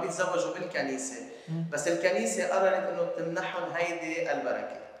على، يعني ما بيتزوجوا بالكنيسة، بس الكنيسة قررت إنه تمنحهم هيدي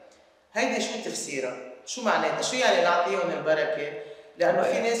البركة. هيدي شو تفسيرها؟ شو معناتها؟ شو يعني نعطيهم البركة؟ لأنه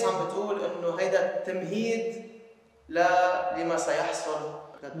في ناس عم بتقول إنه هيدا تمهيد لما سيحصل.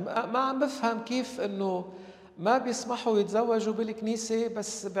 ما عم بفهم كيف إنه ما بيسمحوا يتزوجوا بالكنيسة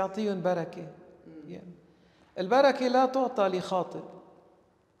بس بيعطيهم بركة. يعني البركة لا تعطى لخاطئ،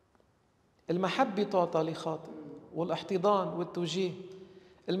 المحبة تعطى لخاطئ، والاحتضان والتوجيه.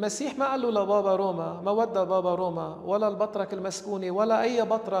 المسيح ما قال له لبابا روما، ما ودى بابا روما ولا البطرك المسكونة ولا أي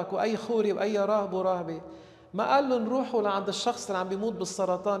بطرك وأي خوري وأي راهب وراهبة، ما قال له نروحوا لعند الشخص اللي عم بيموت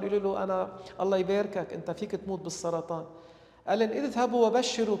بالسرطان يقولوا له أنا الله يباركك أنت فيك تموت بالسرطان. قال إن اذهبوا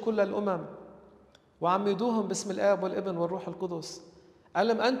وبشروا كل الأمم وعمدوهم باسم الآب والابن والروح القدس. قال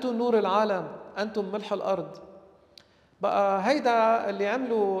لهم أنتم نور العالم، أنتم ملح الأرض. بقى هيدا اللي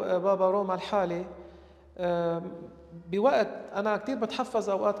عملوا بابا روما الحالي بوقت أنا كتير بتحفظ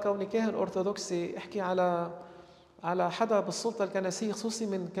أوقات كوني كاهن أرثوذكسي أحكي على حدا بالسلطة الكنسية خصوصي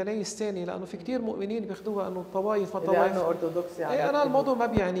من كنايس تاني، لأنه في كتير مؤمنين بياخدوها أنه الطوائف ما طوائف. أرثوذكسي أنا الموضوع ما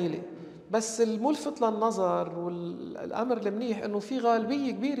بيعني لي، بس الملفت للنظر والأمر المنيح أنه في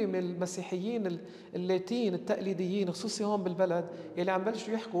غالبية كبيرة من المسيحيين اللاتين التقليديين خصوصي هون بالبلد يلي عم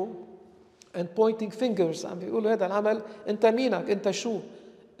بلشوا يحكوا and pointing fingers، عم بيقولوا هذا العمل أنت مينك أنت شو،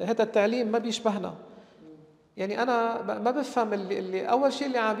 هذا التعليم ما بيشبهنا. يعني أنا ما بفهم اللي أول شيء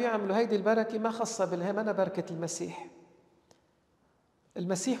اللي عم بيعملوا هيدي البركة ما خاصة بالهم، أنا بركة المسيح.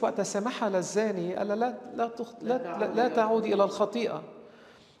 المسيح وقت سمحها للزاني قال لا تعودي إلى الخطيئة،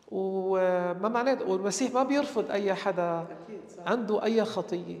 وما معناه، والمسيح ما بيرفض أي حدا عنده أي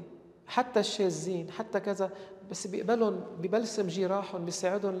خطية، حتى الشاذين حتى كذا، بس بيقبلهم ببلسم جراحهم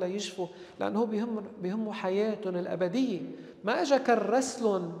بيساعدهم ليشفوا، لأنه بيهمه حياتهم الأبدية. ما أجا كرس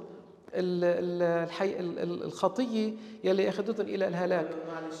لهم الخطية يلي أخذتهم إلى الهلاك.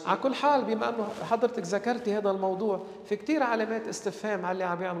 على كل حال بما أنه حضرتك ذكرتي هذا الموضوع، في كتير علامات استفهام على اللي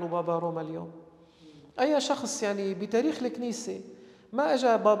عم يعملوا بابا روما اليوم. أي شخص يعني بتاريخ الكنيسة ما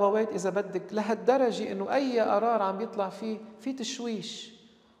أجا بابا ويت إذا بدك لهالدرجة إنه أي قرار عم يطلع فيه في تشويش،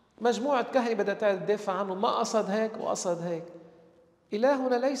 مجموعة كهنة بدها تدافع عنه، ما قصد هيك وقصد هيك.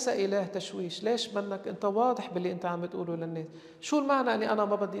 إلهنا ليس إله تشويش. ليش منك أنت واضح باللي أنت عم بتقوله للناس؟ شو المعنى أني أنا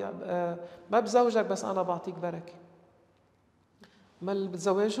ما بزوجك بس أنا بعطيك بركة؟ ما اللي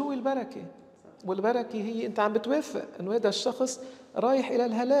بتزوج هو البركة، والبركة هي أنت عم بتوافق أنه هذا الشخص رايح إلى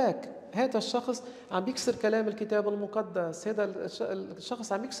الهلاك، هذا الشخص عم بيكسر كلام الكتاب المقدس، هذا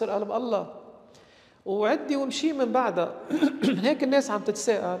الشخص عم يكسر قلب الله، وعدي ومشي من بعدها. هيك الناس عم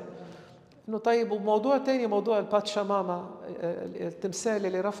تتساءل إنه طيب، وموضوع تاني موضوع الباتشاماما، التمثال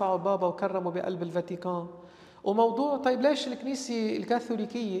اللي رفعه بابا وكرمه بقلب الفاتيكان، وموضوع طيب ليش الكنيسة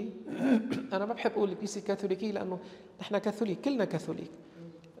الكاثوليكية أنا ما بحب أقول الكنيسة الكاثوليكية لأنه نحن كاثوليك، كلنا كاثوليك.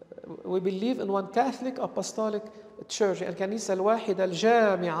 We believe in one Catholic Apostolic Church، الكنيسة الواحدة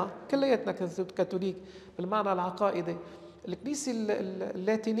الجامعة، كلياتنا كاثوليك بالمعنى العقائدي. الكنيسة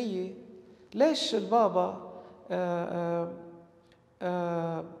اللاتينية ليش البابا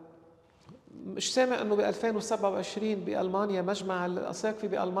مش سامع انه ب 2027 بألمانيا مجمع الأساقفة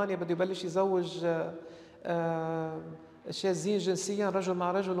بألمانيا بده يبلش يزوج شاذين جنسيا، رجل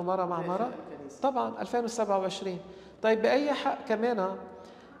مع رجل ومرأة مع مرأة؟ طبعا 2027. طيب بأي حق كمان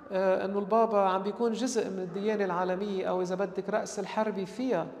انه البابا عم بيكون جزء من الديانة العالمية، او اذا بدك رأس الحربي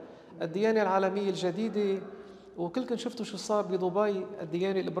فيها الديانة العالمية الجديدة؟ وكلكم شفتوا شو صار بدبي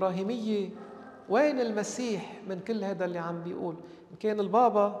الديانة الإبراهيمية. وين المسيح من كل هذا اللي عم بيقول؟ إن كان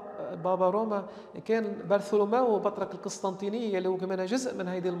بابا روما، إن كان برثولوماو بطرك القسطنطينية اللي هو كمان جزء من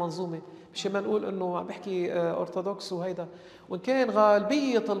هيدي المنظومة، مش ما نقول إنه عم بحكي أرثوذكس وهيدا، وإن كان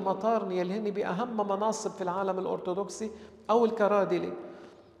غالبية المطارنية اللي هن بأهم مناصب في العالم الأرثوذكسي أو الكرادلة.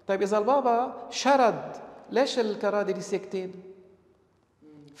 طيب إذا البابا شرد، ليش الكرادلة ساكتين؟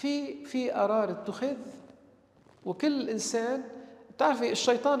 في قرار اتخذ، وكل إنسان بتعرفي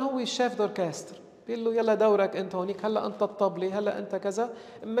الشيطان هو الشيف دوركاستر، بيقول له يلا دورك انت هونيك، هلا انت الطبلة، هلا انت كذا،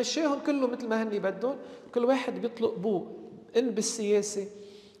 مشيهم كله مثل ما هني بدهم. كل واحد بيطلق بوق، ان بالسياسة،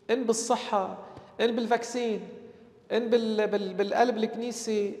 ان بالصحة، ان بالفاكسين، ان بالقلب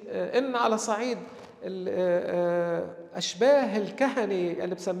الكنيسة، ان على صعيد أشباه الكهنة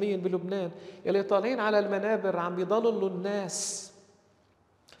اللي بسميهم بلبنان اللي طالعين على المنابر عم بيضللوا الناس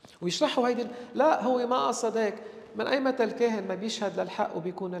ويشرحوا هيدي. لا، هو ما قصد هيك. من أي متى الكاهن ما بيشهد للحق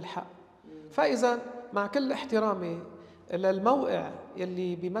وبيكون الحق. فإذا مع كل احترامي للموقع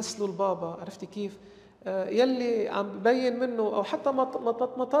يلي بيمثلوا البابا، عرفتي كيف، يلي عم ببين منه، أو حتى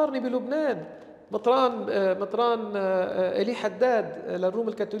مطارني بلبنان، مطران إلي حداد للروم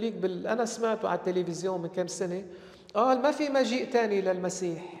الكاثوليك، أنا سمعته على التلفزيون من كم سنة، قال ما في مجيء تاني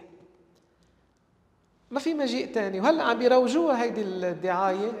للمسيح، ما في مجيء تاني. وهلا عم بيروجوها هيدي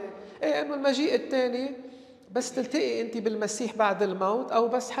الدعاية، ايه انه المجيء التاني بس تلتقي انت بالمسيح بعد الموت، او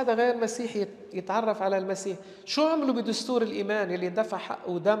بس حدا غير مسيحي يتعرف على المسيح. شو عملوا بدستور الايمان اللي دفع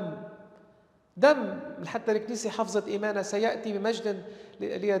حقه دم حتى الكنيسة حفظت ايمانها سياتي بمجد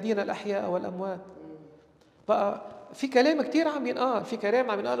ليدين الاحياء والاموات. بقى في كلام كتير عم ينقال، في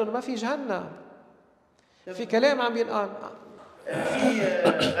كلام عم ينقال انه ما في جهنم، في كلام عم ينقال. في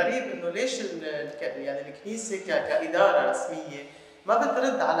غريب انه ليش يعني الكنيسه كاداره رسميه ما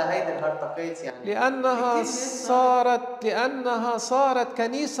بترد على هيدي الهرطقات؟ يعني لانها صارت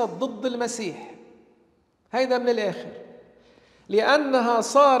كنيسه ضد المسيح. هيدا من الاخر، لانها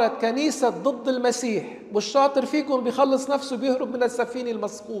صارت كنيسه ضد المسيح، والشاطر فيكم بيخلص نفسه بيهرب من السفينه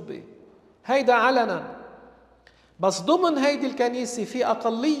المثقوبه. هيدا علنا. بس ضمن هيدي الكنيسه في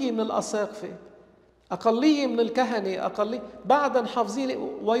اقليه من الاساقفه، أقلية من الكهنة، أقلية بعدا حافظين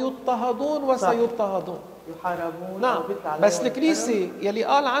ويضطهدون وسيضطهدون، يحاربون. نعم. بس الكنيسة يلي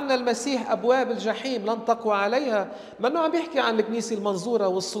قال عنها المسيح أبواب الجحيم لن تقوى عليها، ما عم بيحكي عن الكنيسة المنظورة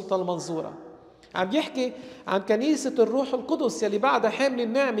والسلطة المنظورة، عم بيحكي عن كنيسة الروح القدس يلي بعدها حامل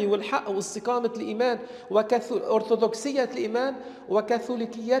النعمة والحق واستقامة الإيمان وأرثوذكسية الإيمان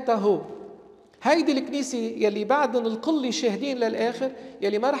وكاثوليكيته. هيدي الكنيسة يلي بعدن الكل شاهدين للآخر،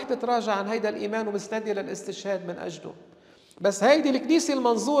 يلي ما رح تتراجع عن هيدا الإيمان ومستعدة للاستشهاد من أجله. بس هيدي الكنيسة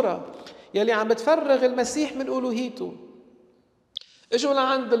المنظورة يلي عم تفرغ المسيح من ألوهيته. اجوا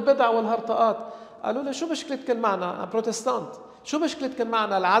لعند البدع والهرطقات قالوا له شو مشكلتكم معنا بروتستانت؟ شو مشكلتكم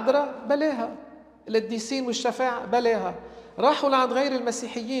معنا؟ العذراء بلاها، القديسين والشفاعة بلاها. راحوا لعند غير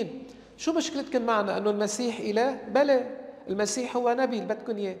المسيحيين، شو مشكلتكم معنا؟ أنه المسيح إله؟ بلا، المسيح هو نبي اللي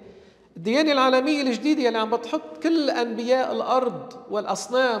بدكم إياه. الديانة العالمية الجديدة اللي عم بتحط كل أنبياء الأرض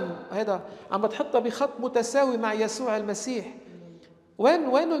والأصنام هذا عم بتحطها بخط متساوي مع يسوع المسيح.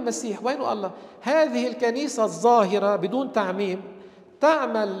 وين المسيح؟ وين الله؟ هذه الكنيسة الظاهرة بدون تعميم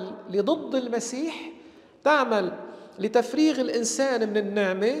تعمل لضد المسيح، تعمل لتفريغ الإنسان من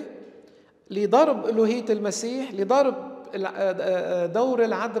النعمة، لضرب ألوهية المسيح، لضرب دور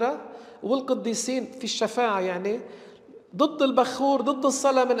العذراء والقديسين في الشفاعة، يعني ضد البخور، ضد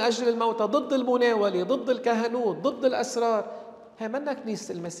الصلاة من أجل الموتى، ضد المناولة، ضد الكهنوت، ضد الأسرار. هي منا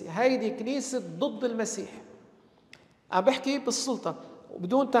كنيسة المسيح، هيدي كنيسة ضد المسيح. عم بحكي بالسلطة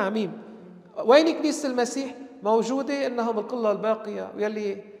وبدون تعميم. وين كنيسة المسيح؟ موجودة إنهم القلة الباقية،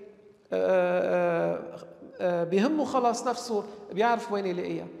 ويلي بيهمه خلاص نفسه بيعرف وين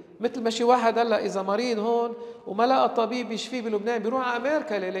يلاقيها. مثل ما شي واحد هلا إذا مريض هون وما لقى طبيب يشفيه بلبنان بيروح على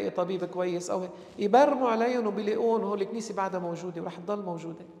أمريكا ليلاقي طبيب كويس، أو يبرموا عليهم وبيلاقون هون الكنيسة بعدها موجودة ورح تضل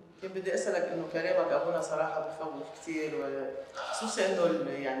موجودة. كيف بدي أسألك إنه كلامك أبونا صراحة بخوف كثير، خصوصا إنه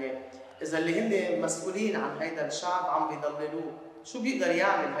يعني إذا اللي هن مسؤولين عن هيدا الشعب عم بيضللوه، شو بيقدر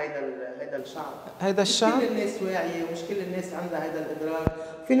يعمل هيدا الشعب؟ هيدا الشعب مش كل الناس واعية ومش كل الناس عندها هيدا الإدراك.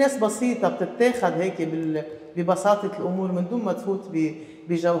 في ناس بسيطة بتتاخد هيك ببساطة الأمور من دون ما تفوت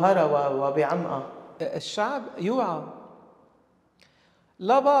بجوهرها وبعمقها. الشعب يوعى.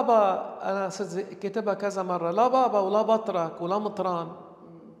 لا بابا، أنا كتبها كذا مرة، لا بابا ولا بطرك ولا مطران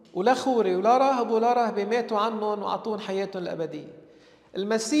ولا خوري ولا راهب ولا راهبة ماتوا عنهم وعطون حياتهم الأبدية.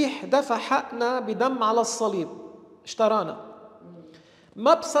 المسيح دفع حقنا بدم على الصليب، اشترانا.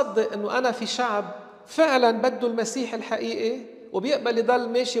 ما بصدق انه انا في شعب فعلا بده المسيح الحقيقي وبيقبل يضل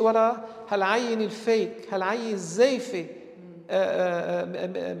ماشي ورا هالعين الفيك، هالعين الزيفه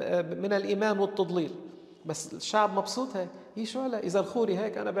من الايمان والتضليل. بس الشعب مبسوط هيك. هي شو هلا اذا الخوري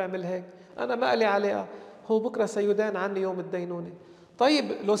هيك انا بعمل هيك، انا ما لي عليها، هو بكره سيدان عني يوم الدينونه.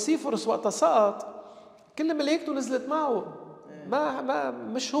 طيب لوسيفورس وقت سقط كل ملائكته نزلت معه، ما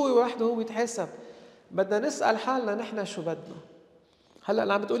مش هو وحده هو يتحاسب. بدنا نسأل حالنا نحن شو بدنا. هلا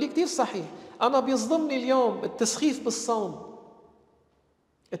اللي عم بتقولي كتير صحيح. انا بيصدمني اليوم التسخيف بالصوم،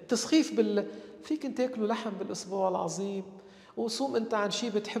 التسخيف فيك تاكلوا لحم بالاسبوع العظيم وصوم أنت عن شيء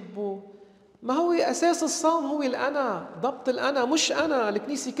بتحبه. ما هو أساس الصوم هو الأنا، ضبط الأنا، مش أنا.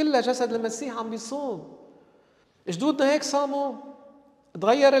 الكنيسة كلها جسد المسيح عم بيصوم. جدودنا هيك صاموا،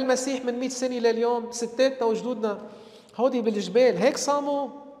 تغير المسيح من 100 سنة لليوم. ستاتنا وجدودنا هودي بالجبال هيك صاموا.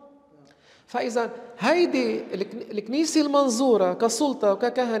 فإذا هيدي الكنيسة المنظورة كسلطة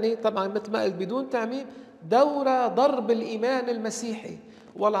وككهنة، طبعا مثل ما قلت بدون تعميم، دورة ضرب الإيمان المسيحي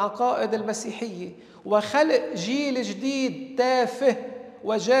والعقائد المسيحية وخلق جيل جديد تافه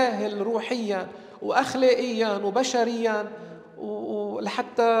وجاهل روحيا وأخلاقيا وبشريا،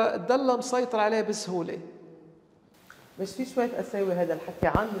 ولحتى تضل مسيطر عليه بسهولة. مش في شوية أساوي هذا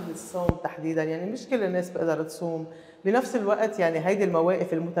الحكي عن الصوم تحديدا؟ يعني مش كل الناس بقدر تصوم. بنفس الوقت يعني هيدي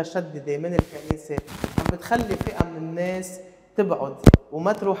المواقف المتشددة من الكنيسة عم بتخلي فئة من الناس تبعد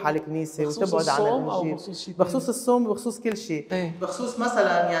وما تروح على الكنيسة وتبعد عن الإنجيل. بخصوص الصوم وبخصوص كل شيء. بخصوص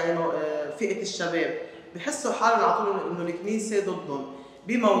مثلا يعني فئة الشباب بحسوا حالهم على طول إنه الكنيسة ضدهم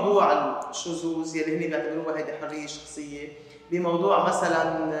بموضوع الشذووذ يلي هني بيعتبروها هيدي حرية شخصية، بموضوع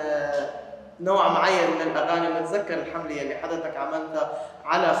مثلا نوع معين من الأغاني. بتذكر الحملة يلي حضرتك عملتها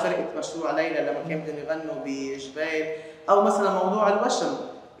على فرقة مشروع ليلى لما كانوا بدهم يغنوا بجبال، أو مثلا موضوع الوشم.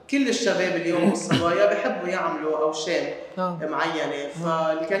 كل الشباب اليوم والصبايا بحبوا يعملوا أوشام معينة،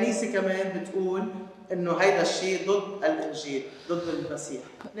 فالكنيسة كمان بتقول إنه هيدا الشيء ضد الإنجيل، ضد المسيح.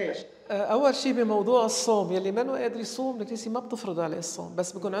 ليش؟ أول شيء بموضوع الصوم، يلي منه قادر يصوم الكنيسة ما بتفرض عليه الصوم،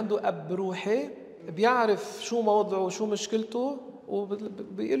 بس بيكون عنده أب روحي بيعرف شو موضوعه وشو مشكلته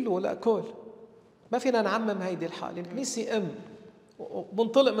وبيقول له لا كل. ما فينا نعمم هيدي الحالة. الكنيسة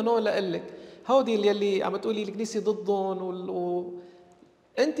وبنطلق من هون لقلك هودي اللي عم تقولي الكنيسة ضدهم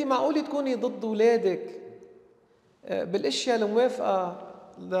أنت معقولة تكوني ضد أولادك بالأشياء الموافقة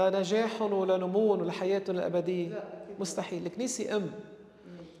لنجاحهم ولنموهم ولحياتهم الأبدية؟ مستحيل. الكنيسة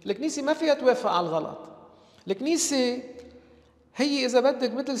الكنيسة ما فيها توافق على الغلط. الكنيسة هي إذا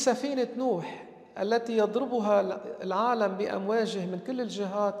بدك مثل سفينة نوح التي يضربها العالم بأمواجه من كل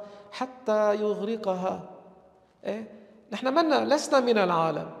الجهات حتى يغرقها. نحن لسنا من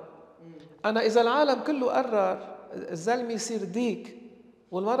العالم. أنا إذا العالم كله قرر الزلمة يصير ديك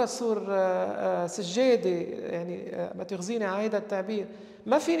والمرأة تصير سجادة، يعني ما تغزيني على هذا التعبير،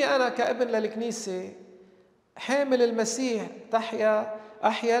 ما فيني أنا كابن للكنيسة حامل المسيح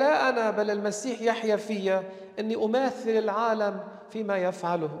أحيا لا أنا بل المسيح يحيا فيا، أني أماثل العالم فيما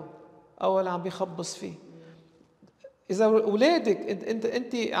يفعله أو اللي عم بيخبص فيه. إذا أولادك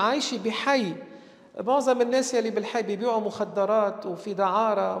أنت عايشة بحي، معظم الناس يلي بالحي بيبيعوا مخدرات وفي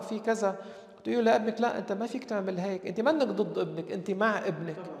دعارة وفي كذا، تقول لابنك لا أنت ما فيك تعمل هيك، أنت منك ضد ابنك، أنت مع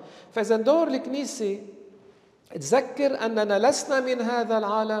ابنك. فإذا دور الكنيسة تذكر أننا لسنا من هذا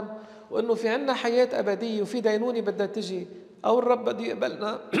العالم، وأنه في عنا حياة أبدية وفي دينونة بدها تجي، أو الرب بده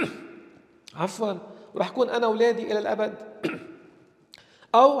يقبلنا عفوا ورح كون أنا أولادي إلى الأبد،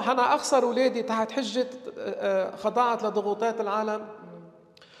 أو أنا أخسر أولادي تحت حجة خضعت لضغوطات العالم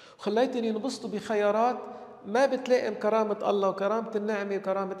وخليتني ينبسطوا بخيارات ما بتلائم كرامة الله وكرامة النعمة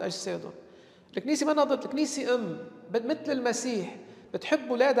وكرامة أجسادهم. الكنيسة ما ضد، الكنيسة مثل المسيح بتحب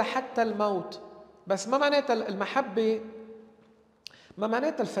أولادها حتى الموت، بس ما معناتها المحبة ما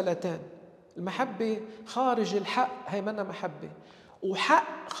معناتها الفلتان. المحبة خارج الحق هي منا محبة،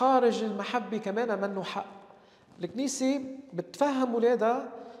 وحق خارج المحبة كمان منه حق. الكنيسة بتفهم أولادها.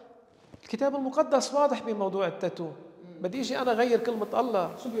 الكتاب المقدس واضح بموضوع التاتو. بدي اجي انا غير كلمه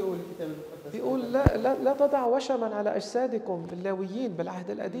الله. شو بيقول الكتاب المقدس؟ بيقول لا تضع وشما على اجسادكم. باللاويين بالعهد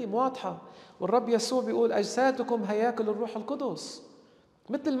القديم واضحه. والرب يسوع بيقول اجسادكم هياكل الروح القدس.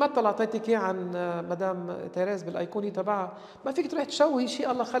 مثل المثل اعطيتك اياه عن مدام تيريز بالايقونه تبعها، ما فيك تروح تشوهي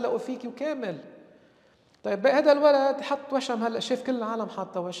شيء الله خلقه فيك وكامل. طيب هذا الولد حط وشم، هلا شاف كل العالم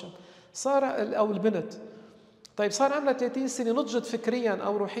حاطه وشم، صار او البنت طيب صار عمرها 30 سنه، نضجت فكريا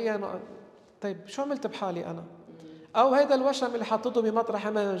او روحيا. طيب شو عملت بحالي انا؟ أو هذا الوشم اللي حطته بمطرح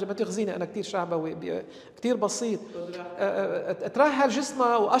ما تغزيني أنا كتير شعبوي كتير بسيط، ترهل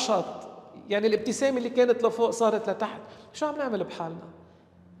جسمها وقشط، يعني الابتسامة اللي كانت لفوق صارت لتحت. شو عم نعمل بحالنا؟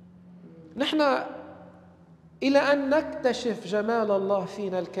 نحن إلى أن نكتشف جمال الله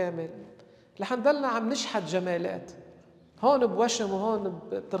فينا الكامل رح نضلنا عم نشحت جمالات، هون بوشم وهون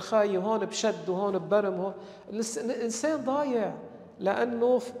بترخاية وهون بشد وهون ببرم. الإنسان ضايع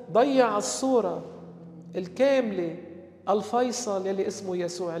لأنه ضيع الصورة الكاملة الفيصل يلي اسمه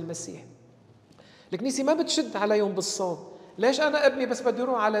يسوع المسيح. الكنيسة ما بتشد عليهم بالصوم. ليش أنا ابني بس بده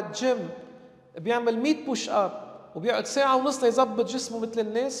يروح على الجيم بيعمل 100 بوش أب وبيقعد ساعة ونص يزبط جسمه مثل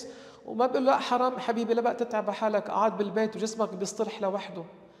الناس، وما بقول لا حرام حبيبي لا بقى تتعب حالك، قاعد بالبيت وجسمك بيصطرح لوحده.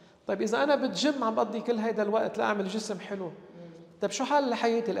 طيب إذا أنا بالجيم عم بقضي كل هيدا الوقت لأعمل جسم حلو، طيب شو حال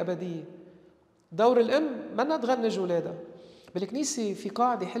لحياتي الأبدية؟ دور الأم ما تغنج أولادها. بالكنيسة في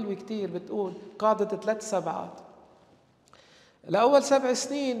قاعدة حلوة كتير بتقول قاعدة 3 سبعات. لأول 7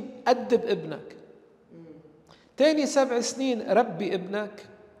 سنين أدب ابنك، تاني 7 سنين ربي ابنك،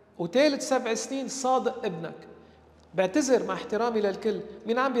 وثالث 7 سنين صادق ابنك. بعتذر مع احترامي للكل،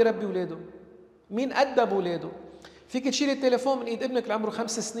 مين عم بيربي ولاده؟ مين أدب ولاده؟ فيك تشيل التليفون من ايد ابنك اللي عمره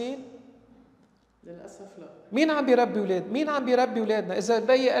 5 سنين؟ للأسف لا. مين عم بيربي ولاد؟ مين عم بيربي ولادنا؟ إذا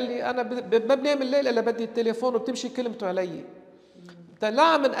بيي قال لي أنا ما بنام الليل إلا بدي التليفون وبتمشي كلمته علي، لا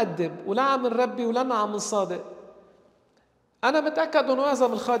عم نأدب ولا عم نربي ولا عم نصادق. أنا متأكد إنه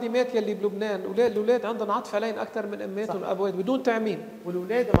معظم الخادمات يلي بلبنان الأولاد عندهم عطف عليهم أكثر من أماتهم وأبوات بدون تعميم،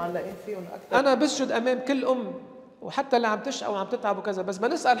 والأولاد معلقين فيهم أكثر. أنا بسجد أمام كل أم وحتى اللي عم تشقى وعم تتعب وكذا، بس ما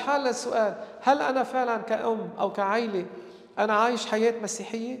نسأل حالنا السؤال: هل أنا فعلا كأم أو كعائلة أنا عايش حياة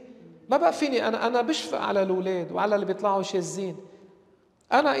مسيحية؟ ما بقى فيني أنا بشفق على الأولاد وعلى اللي بيطلعوا شاذين.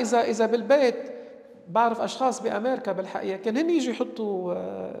 أنا إذا بالبيت بعرف أشخاص بأمريكا بالحقيقة كان هن يجوا يحطوا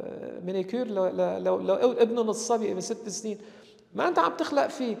مانيكير لو ابنهم الصبي ابن 6 سنين، ما أنت عم تخلق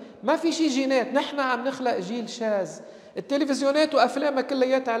فيه، ما في شي جينات، نحن عم نخلق جيل شاذ. التلفزيونات وأفلامها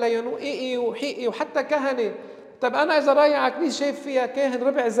كلياتها عليهم وإيقي وحيقي وحتى كهنة. طب أنا إذا رايح على كنيسة شايف فيها كاهن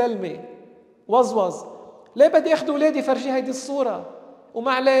ربع زلمة وزوز، ليه بدي أخذ أولادي فرجي هيدي الصورة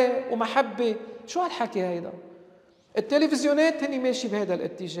ومعلاه ومحبة؟ شو هالحكي هيدا؟ التلفزيونات هني ماشي بهذا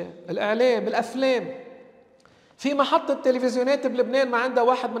الاتجاه، الإعلام، الأفلام. في محطة تلفزيونات بلبنان ما عندها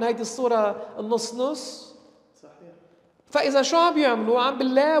واحد من هيدي الصورة النص نص. صحيح. فإذا شو عم بيعملوا؟ عم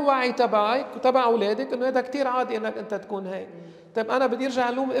باللاوعي تبعك وتبع أولادك إنه هذا كتير عادي إنك أنت تكون هيك. طيب أنا بدي أرجع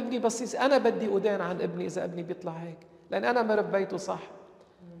ألوم ابني بس أنا بدي أدان عن ابني إذا ابني بيطلع هيك، لأن أنا ما ربيته صح.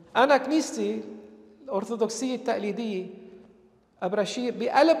 أنا كنيستي الأرثوذكسية التقليدية أبرشير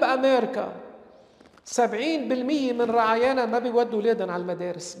بقلب أمريكا 70% من رعايانا ما بيودوا أولادهم على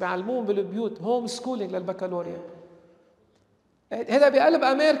المدارس، بيعلموهم بالبيوت هوم سكولينج للبكالوريا. هذا بقلب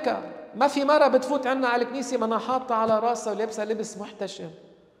أمريكا. ما في مرة بتفوت عنا على الكنيسة ما حاطة على راسها ولابسة لبس محتشم.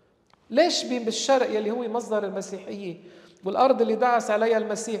 ليش بالشرق يلي هو مصدر المسيحية والأرض اللي دعس عليها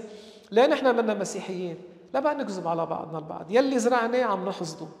المسيح ليه نحن منا مسيحيين؟ لا بقى نكذب على بعضنا البعض. يلي زرعناه عم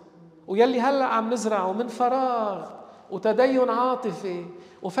نحصده، ويلي هلأ عم نزرعه من فراغ وتدين عاطفي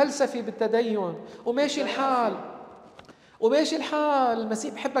وفلسفي بالتدين وماشي الحال وماشي الحال.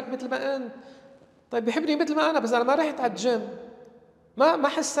 المسيح بحبك مثل ما أنت. طيب بحبني مثل ما أنا، بس أنا ما رحت على الجيم، ما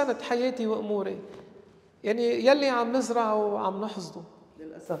حسنت حياتي وأموري. يعني يلي عم نزرعه وعم نحصده.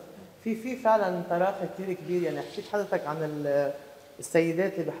 للأسف في فعلا تراخي كتير كبير. يعني حكيت حضرتك عن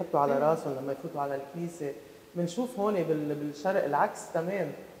السيدات اللي بيحطوا على راسهم لما يفوتوا على الكنيسة. بنشوف هون بالشرق العكس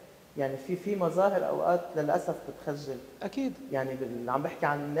تمام. يعني في مظاهر اوقات للاسف بتخجل. اكيد. يعني عم بحكي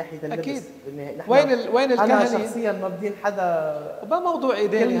عن ناحيه اللبس. اكيد. نحن وين الكهنه؟ انا شخصيا ما بدين حدا. ما موضوع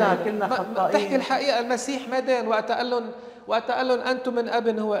ايدين، كلنا خطائين. تحكي الحقيقه. المسيح ما دان وقت قال لهم انتم من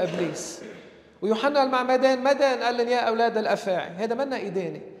اب هو ابليس. ويوحنا المعمدان ما دان قال لهم يا اولاد الافاعي. هذا منا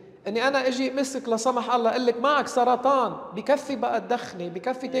ايديني اني انا اجي مسك لا سمح الله اقول لك معك سرطان بكفي بقى تدخني،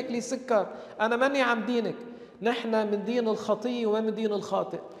 بكفي تاكلي سكر، انا ماني عم دينك. نحن من دين الخطيه وما من دين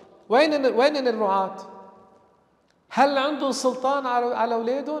الخاطئ. وين الرعاة؟ هل عندهم سلطان على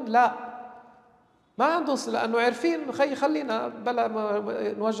اولادهم؟ لا، ما عندهم، لانه عارفين خلينا بلا ما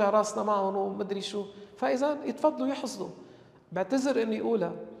نوجع راسنا معهم ومدري شو. فاذا يتفضلوا يحصدوا. بعتذر اني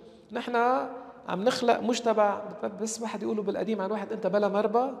اقولها، نحن عم نخلق مجتمع. بس واحد يقولوا بالقديم عن واحد انت بلا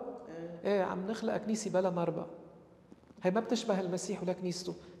مربى. ايه، عم نخلق كنيسه بلا مربى. هي ما بتشبه المسيح ولا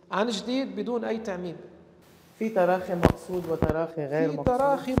كنيسته. عن جديد بدون اي تعميم. في تراخي مقصود وتراخي غير مقصود. في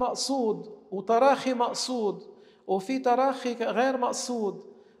تراخي مقصود وتراخي مقصود، وفي تراخي غير مقصود،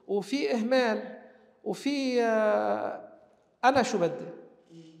 وفي إهمال، وفي أنا شو بدي؟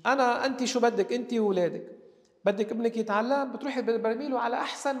 أنت شو بدك؟ أنت وولادك بدك ابنك يتعلم، بتروحي بتبرميله على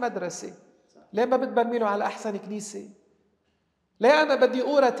أحسن مدرسة. ليه ما بتبرميله على أحسن كنيسة؟ ليه أنا بدي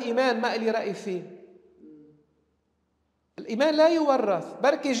قورة إيمان ما إلي رأي فيه؟ الإيمان لا يورث.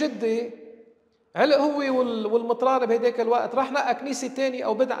 بركي جدي علق هو والمطران بهداك الوقت راح نقى كنيسة تاني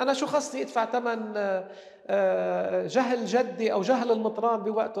أو بدع. أنا شو خصني أدفع ثمن جهل جدي أو جهل المطران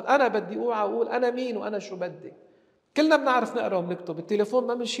بوقته؟ أنا بدي أوعى وأقول أنا مين وأنا شو بدي. كلنا بنعرف نقرأ ونكتب. التليفون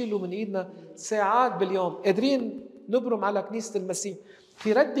ما بنشيله من إيدنا ساعات باليوم. قادرين نبرم على كنيسة المسيح.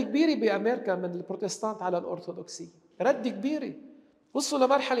 في رد كبيرة بأمريكا من البروتستانت على الأرثوذكسية، رد كبيرة. وصلوا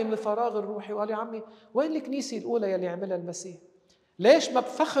لمرحلة من الفراغ الروحي وقالوا يا عمي وين الكنيسة الأولى يلي عملها المسيح؟ ليش ما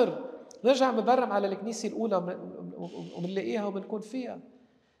بفخر نرجع مبرم على الكنيسة الأولى ومنلاقيها وبنكون فيها؟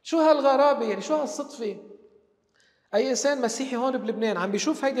 شو هالغرابة؟ يعني شو هالصدفة؟ أي إنسان مسيحي هون بلبنان عم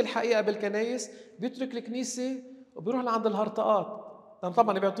بيشوف هيدي الحقيقة بالكنايس بيترك الكنيسة وبيروح لعند الهرطقات.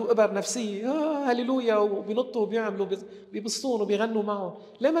 طبعا بيعطوه إبر نفسية هللويا وبينطوا وبيعملوا بيبصون وبيغنوا معه.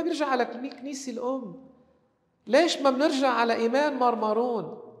 ليه ما بيرجع على كنيسة الأم؟ ليش ما بنرجع على إيمان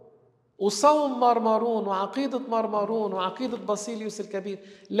مرمرون وصوم مرمرون وعقيدة مرمرون وعقيدة باسيليوس الكبير؟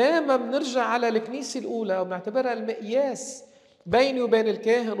 ليه ما بنرجع على الكنيسة الأولى وبنعتبرها المقياس بيني وبين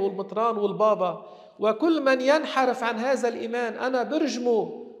الكاهن والمطران والبابا؟ وكل من ينحرف عن هذا الإيمان أنا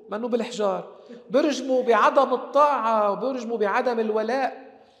برجمه، منه بالحجار، برجمه بعدم الطاعة وبرجمه بعدم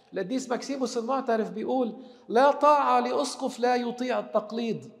الولاء. القديس مكسيموس المعترف بيقول لا طاعة لأسقف لا يطيع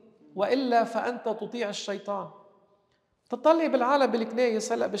التقليد، وإلا فأنت تطيع الشيطان. تطلع بالعالم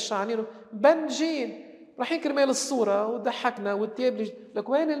بالكنايس هلأ بالشعانين بنجين رايحين كرمال الصورة وضحكنا والتياب لك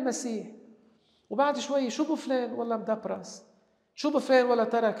وين المسيح؟ وبعد شوي شو بفلان ولا مدبرس، شو بفلان ولا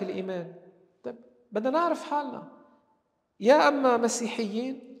ترك الإيمان. طيب بدنا نعرف حالنا، يا أما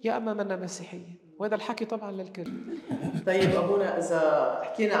مسيحيين يا أما منا مسيحيين، وهذا الحكي طبعا للكل. طيب أبونا، إذا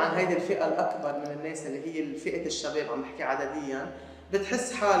حكينا عن هيدي الفئة الأكبر من الناس اللي هي فئة الشباب، عم نحكي عدديا،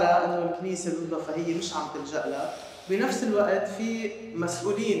 بتحس حالها إنه الكنيسة النظافة هي مش عم تلجأ لها، بنفس الوقت في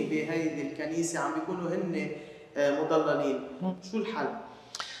مسؤولين بهيدي الكنيسة عم بيكونوا هن مضللين، شو الحل؟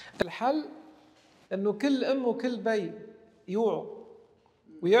 الحل إنه كل أم وكل بي يوعوا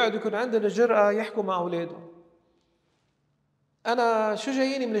ويقعدوا يكون عندنا جرأة يحكوا مع أولادهم. أنا شو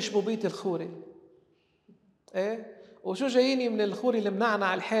جاييني من شبوبية الخوري؟ إيه؟ وشو جاييني من الخوري اللي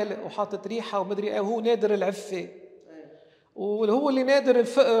منعنع الحالق وحاطط ريحة ومدري إيه وهو نادر العفة، وهو اللي نادر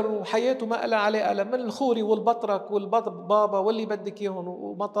الفقر وحياته ما لها علاقة من الخوري والبطرك والبابا واللي بدك إياهم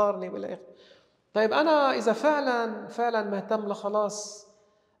ومطارني والى آخره. طيب أنا إذا فعلا مهتم لخلاص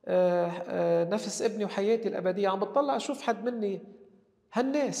نفس ابني وحياتي الأبدية، عم بتطلع أشوف حد مني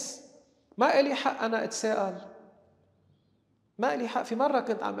هالناس، ما إلي حق أنا أتساءل؟ ما إلي حق؟ في مرة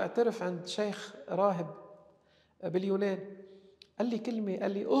كنت عم أعترف عند شيخ راهب باليونان، قال لي كلمة،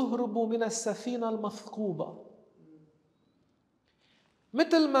 قال لي اهربوا من السفينة المثقوبة.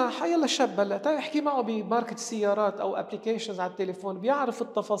 مثل ما حيلا شاب هلا تعال احكي معه بماركة سيارات أو أبليكيشنز على التليفون بيعرف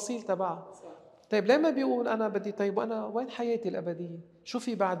التفاصيل تبعها. طيب ليه ما بيقول أنا بدي، طيب وأنا وين حياتي الأبدية؟ شو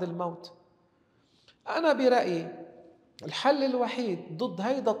في بعد الموت؟ أنا برأيي الحل الوحيد ضد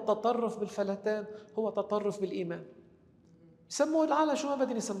هيدا التطرف بالفلتان هو تطرف بالإيمان. يسموه العالم شو ما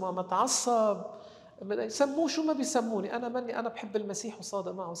بدي يسموها، متعصب، يسموه شو ما بيسموني، أنا بحب المسيح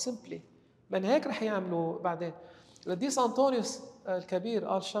وصادق معه سيمبلي. من هيك رح يعملوا بعدين. القديس أنطونيوس الكبير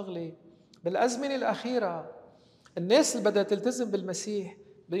قال شغلة بالأزمنة الأخيرة، الناس اللي بدها تلتزم بالمسيح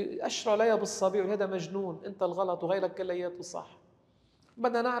بيأشروا عليها بالصبي وهذا مجنون، أنت الغلط وغيرك كلياته صح.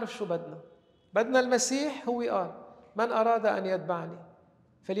 بدنا نعرف شو بدنا المسيح. هو قال من أراد أن يتبعني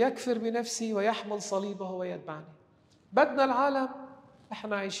فليكفر بنفسي ويحمل صليبه ويتبعني. بدنا العالم،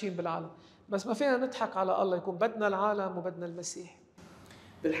 احنا عايشين بالعالم، بس ما فينا نضحك على الله يكون بدنا العالم وبدنا المسيح.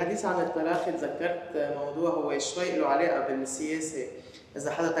 بالحديث عن التراخي تذكرت موضوع هو شوي له علاقة بالسياسة،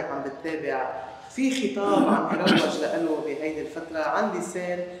 إذا حضرتك عم بتتابع في خطاب عم يروج له بهيدي الفترة عن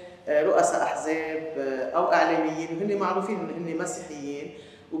لسان رؤساء أحزاب أو إعلاميين وهن معروفين إن هن مسيحيين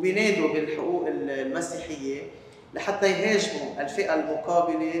وبينادوا بالحقوق المسيحية لحتى يهاجموا الفئة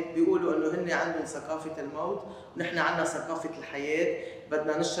المقابلة، بيقولوا إنه هن عندهم ثقافة الموت ونحن عندنا ثقافة الحياة،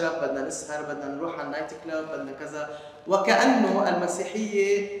 بدنا نشرب، بدنا نسهر، بدنا نروح على النايت كلاب، بدنا كذا، وكأنه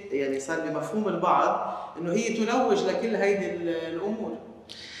المسيحية يعني صار بمفهوم البعض إنه هي تروج لكل هيدي الأمور.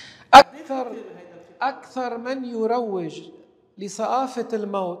 أكثر من يروج لثقافة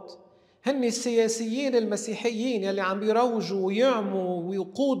الموت هن السياسيين المسيحيين يلي عم بيروجوا ويعموا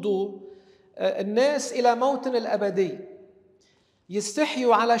ويقودوا الناس إلى موتن الأبدي،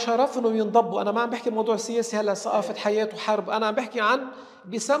 يستحيوا على شرفهم وينضبوا. أنا ما عم بحكي موضوع سياسي هلا ثقافة حياة وحرب، أنا عم بحكي عن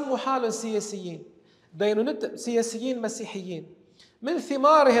بيسموا حالهم سياسيين، دينونة سياسيين مسيحيين. من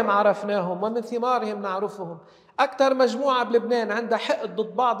ثمارهم عرفناهم ومن ثمارهم نعرفهم. أكثر مجموعة بلبنان عندها حقد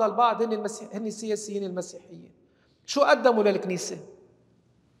ضد بعضها البعض هن السياسيين المسيحيين. شو قدموا للكنيسة؟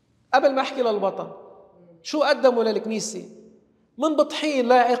 قبل ما أحكي للوطن، شو قدموا للكنيسة؟ من بطحين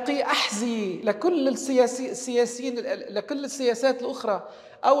لاعقي أحذية لكل السياسيين، لكل السياسات الأخرى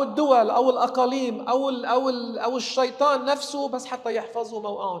أو الدول أو الأقاليم أو الشيطان نفسه، بس حتى يحفظوا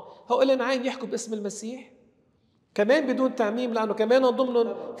موقعهم. هؤلاء عين يحكوا باسم المسيح كمان بدون تعميم، لأنه كمان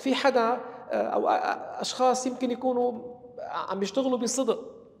ضمنهم في حدا أو أشخاص يمكن يكونوا عم يشتغلوا بصدق.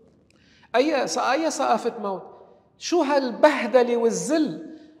 أي ثقافة موت؟ شو هالبهدلة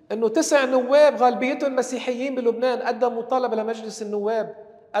والذل إنه 9 نواب غالبيتهم مسيحيين بلبنان قدموا طلب لمجلس النواب،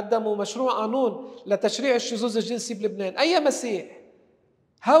 قدموا مشروع قانون لتشريع الشذوذ الجنسي بلبنان. أي مسيح؟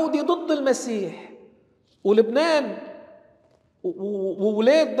 هودي ضد المسيح. ولبنان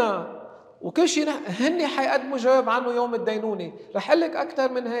وولادنا وكل شيء هن حيقدموا جواب عنه يوم الدينونة. رح أقول لك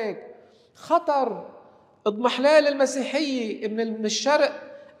أكثر من هيك، خطر اضمحلال المسيحية من الشرق،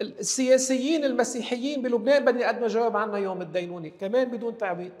 السياسيين المسيحيين بلبنان بدهم يقدموا جواب عنه يوم الدينونة كمان بدون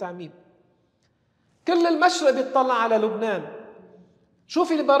تعميم. كل المشرق بيطلع على لبنان.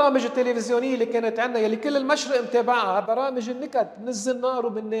 شوفي البرامج التلفزيونية اللي كانت عندنا يلي كل المشرق متابعها، برامج النكت من الزنار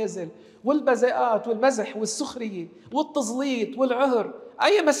وبالنازل والبذاءات والمزح والسخرية والتزليط والعهر.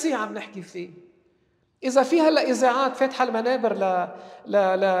 أي مسيح عم نحكي فيه؟ إذا في هلا إذاعات فاتحة المنابر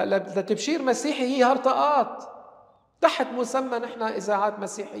لتبشير مسيحي، هي هرطقات تحت مسمى نحن إذاعات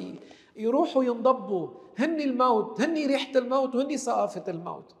مسيحية. يروحوا ينضبوا، هن الموت، هن ريحة الموت، وهن ثقافة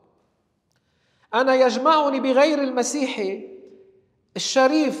الموت. أنا يجمعني بغير المسيحي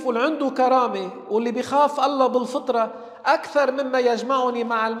الشريف واللي عنده كرامة واللي بيخاف الله بالفطرة أكثر مما يجمعني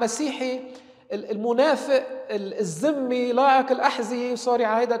مع المسيحي المنافق الذمي لاعق الأحذية، سوري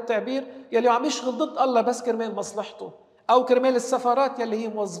على هذا التعبير، يلي عم يشغل ضد الله بس كرمال مصلحته أو كرمال السفارات يلي هي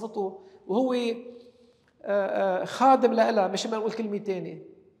موظفته وهو خادم لها، مش ما نقول كلمة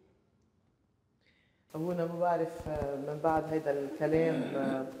تانية. أبونا ما بعرف من بعد هيدا الكلام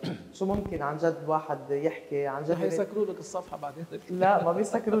شو ممكن عن جد واحد يحكي عن جد. حيسكروا لك الصفحة بعدين. لا ما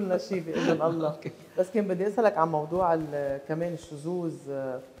بيسكروا لنا شيء بإذن الله. بس كان بدي أسألك عن موضوع كمان الشذوذ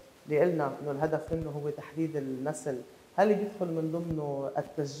اللي قلنا إنه الهدف منه هو تحديد النسل، هل بيدخل من ضمنه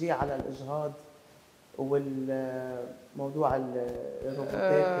التشجيع على الإجهاض والموضوع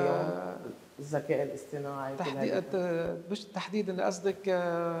الروبوتات اليوم الذكاء الاصطناعي؟ مش تحديد، ان قصدك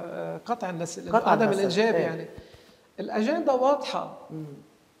قطع النسل، عدم الانجاب. يعني الاجنده واضحه.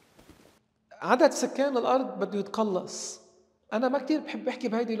 عدد سكان الارض بده يتقلص. انا ما كثير بحب احكي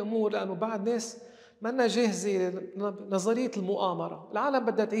بهيدي الامور لانه بعض ناس منا جاهزه. نظريه المؤامره، العالم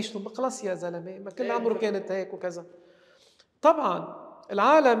بدها تعيش خلص يا زلمه، ما كل عمره كانت هيك وكذا. طبعا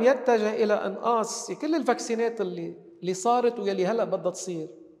العالم يتجه الى انقاص كل الفاكسينات اللي صارت واللي هلا بدها تصير،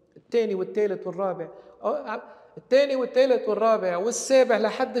 الثاني والثالث والرابع، الثاني والثالث والرابع والسابع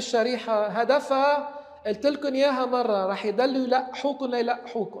لحد الشريحة. هدفها قلت لكم إياها مرة، رح يضلوا يلقحوكم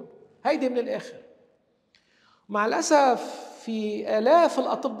ليلقحوكم. هيدي من الآخر. مع الأسف في آلاف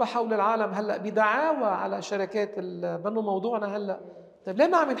الأطباء حول العالم هلأ بدعاوى على شركات منه موضوعنا هلأ. طيب ليه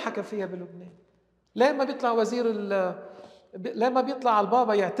ما عم ينحكى فيها بلبنان؟ ليه ما بيطلع ليه ما بيطلع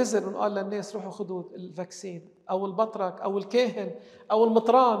البابا يعتذر وقال للناس روحوا خذوا الفاكسين، أو البطرك أو الكاهن أو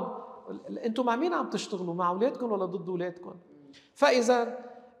المطران؟ أنتم مع مين عم تشتغلوا؟ مع أولادكم ولا ضد أولادكم؟ فإذا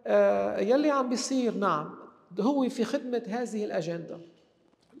يلي عم بيصير نعم هو في خدمة هذه الأجندة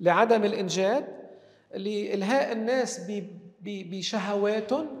لعدم الإنجاب، لإلهاء الناس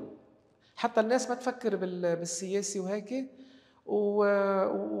بشهواتهم، حتى الناس ما تفكر بالسياسي وهيك.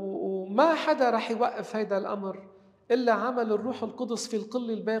 وما حدا رح يوقف هذا الأمر إلا عمل الروح القدس في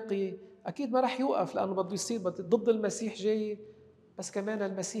القل الباقي. أكيد ما رح يوقف لأنه بده يصير ضد المسيح جاي، بس كمان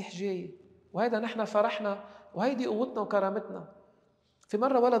المسيح جاي، وهذا نحن فرحنا وهيدي قوتنا وكرامتنا. في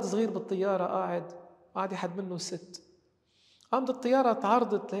مرة ولد صغير بالطيارة قاعد يحد منه ست، قامت الطيارة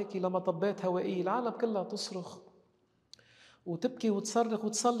تعرضت هيك لمطبات هوائية، العالم كلها تصرخ وتبكي وتصرخ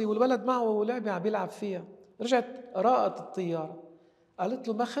وتصلي، والولد معه لعبة عم بيلعب فيها. رجعت راقت الطيارة قالت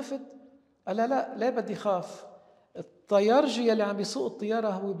له ما خفت؟ قال لا بدي خاف، الطيارجي اللي عم يسوق الطيارة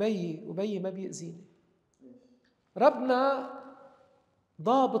هو بيي، وبيي ما بيأذيني. ربنا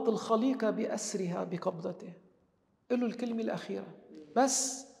ضابط الخليقة بأسرها بقبضته، قل له الكلمة الأخيرة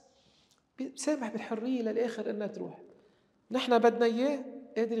بس، سامح بالحرية للآخر إنها تروح. نحن بدنا إياه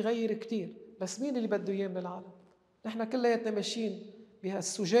قادر يغير كتير، بس مين اللي بده إياه من العالم؟ نحن كلياتنا ماشيين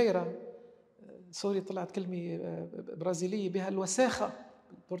بهالسجيرة، سوري طلعت كلمة برازيلية، بهالوساخة،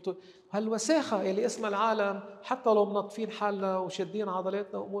 هالوساخة يلي اسمها العالم. حتى لو منطفين حالنا وشادين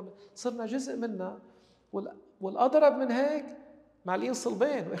عضلاتنا وأمورنا صرنا جزء منها. والأضرب من هيك معلقين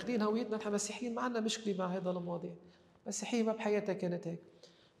صلبين واخدين هويتنا. نحن مسيحيين ما عندنا مشكلة مع هذا المواضيع، مسيحية ما بحياتها كانت هيك.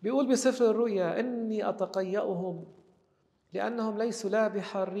 بيقول بسفر الرؤيا إني أتقيأهم لأنهم ليسوا لا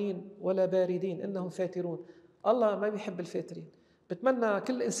بحارين ولا باردين إنهم فاترون. الله ما بيحب الفاترين. بتمنى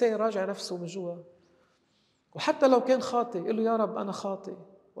كل إنسان يراجع نفسه من جوا، وحتى لو كان خاطئ يقول له يا رب أنا خاطئ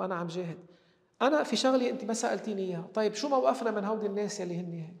وأنا عم جاهد. أنا في شغلي أنت ما سألتيني إياها. طيب شو موقفنا من هودي الناس يلي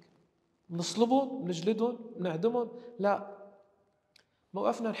هن هيك؟ بنصلبهم، بنجلدهم، بنعدمهم؟ لا،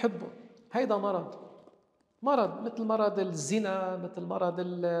 موقفنا نحبهم. هيدا مرض مثل مرض الزنا، مثل مرض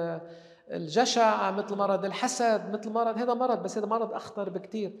الجشع، مثل مرض الحسد، مثل مرض، هذا مرض، بس هذا مرض أخطر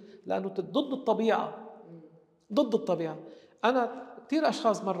بكتير لأنه ضد الطبيعة. أنا كتير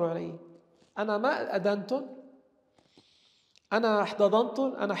أشخاص مروا علي، أنا ما أدنتهم، أنا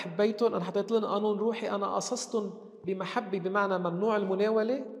احتضنتهم، أنا حبيتهم، أنا حطيت لهم قانون روحي، أنا قصصتهم بمحبة، بمعنى ممنوع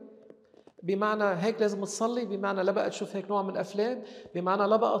المناولة، بمعنى هيك لازم تصلي، بمعنى لا بقى تشوف هيك نوع من الأفلام، بمعنى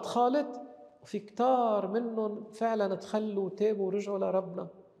لا بقى تخالط. وفي كتار منهم فعلا تخلوا وتابوا ورجعوا لربنا.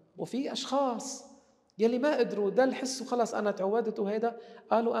 وفي أشخاص يلي ما قدروا ده الحسوا خلص أنا تعودت وهيدا،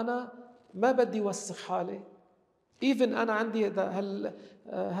 قالوا أنا ما بدي وسخ حالي، إيفن أنا عندي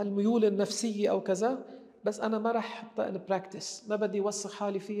هالميول النفسية أو كذا، بس أنا ما رح حطها إن براكتس، ما بدي وسخ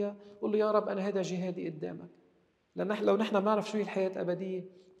حالي فيها. قل له يا رب أنا هيدا جهادي قدامك، لأن لو نحن ما نعرف شو هي الحياة الأبدية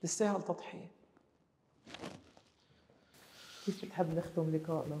تستاهل تضحية. كيف بتحب نختم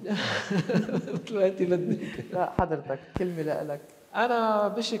لقائنا؟ مثل ما أنت بدك. لا حضرتك كلمة لك. أنا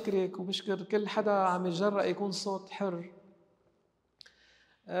بشكرك وبشكر كل حدا عم يتجرأ يكون صوت حر.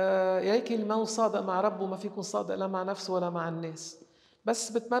 ياكي المو صادق مع ربه ما في يكون صادق لا مع نفسه ولا مع الناس.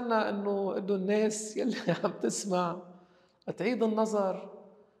 بس بتمنى إنه الناس يلي عم تسمع تعيد النظر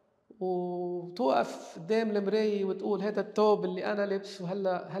وتوقف قدام المراية وتقول هذا الثوب اللي أنا لابسه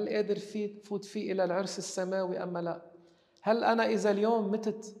هلا هل قادر فوت فيه إلى العرس السماوي أما لا؟ هل أنا إذا اليوم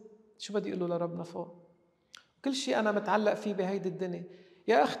متت شو بدي أقوله لربنا فوق؟ كل شيء أنا متعلق فيه بهيدي الدنيا.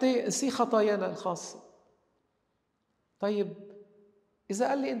 يا أختي انسي خطايانا الخاصة. طيب إذا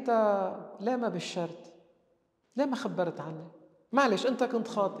قال لي أنت لا ما بالشرط، لا ما خبرت عني؟ معلش أنت كنت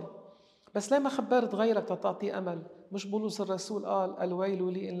خاطئ، بس لا ما خبرت غيرك تعطيه أمل؟ مش بولس الرسول قال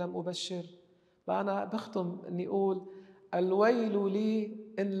الويل لي إن لم أبشر؟ فأنا بختم أني أقول الويل لي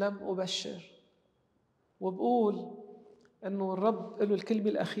إن لم أبشر، وبقول أنه الرب له الكلمة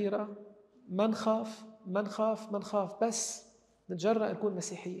الأخيرة. ما نخاف ما نخاف ما نخاف، بس نتجرأ نكون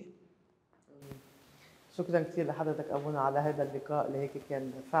مسيحيين. شكرا كثير لحضرتك أبونا على هذا اللقاء اللي هيك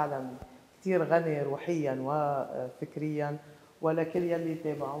كان فعلا كثير غني روحيا وفكريا. ولكل يلي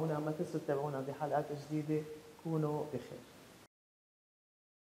تابعونا ما تنسوا تتابعونا بحلقات جديدة. كونوا بخير.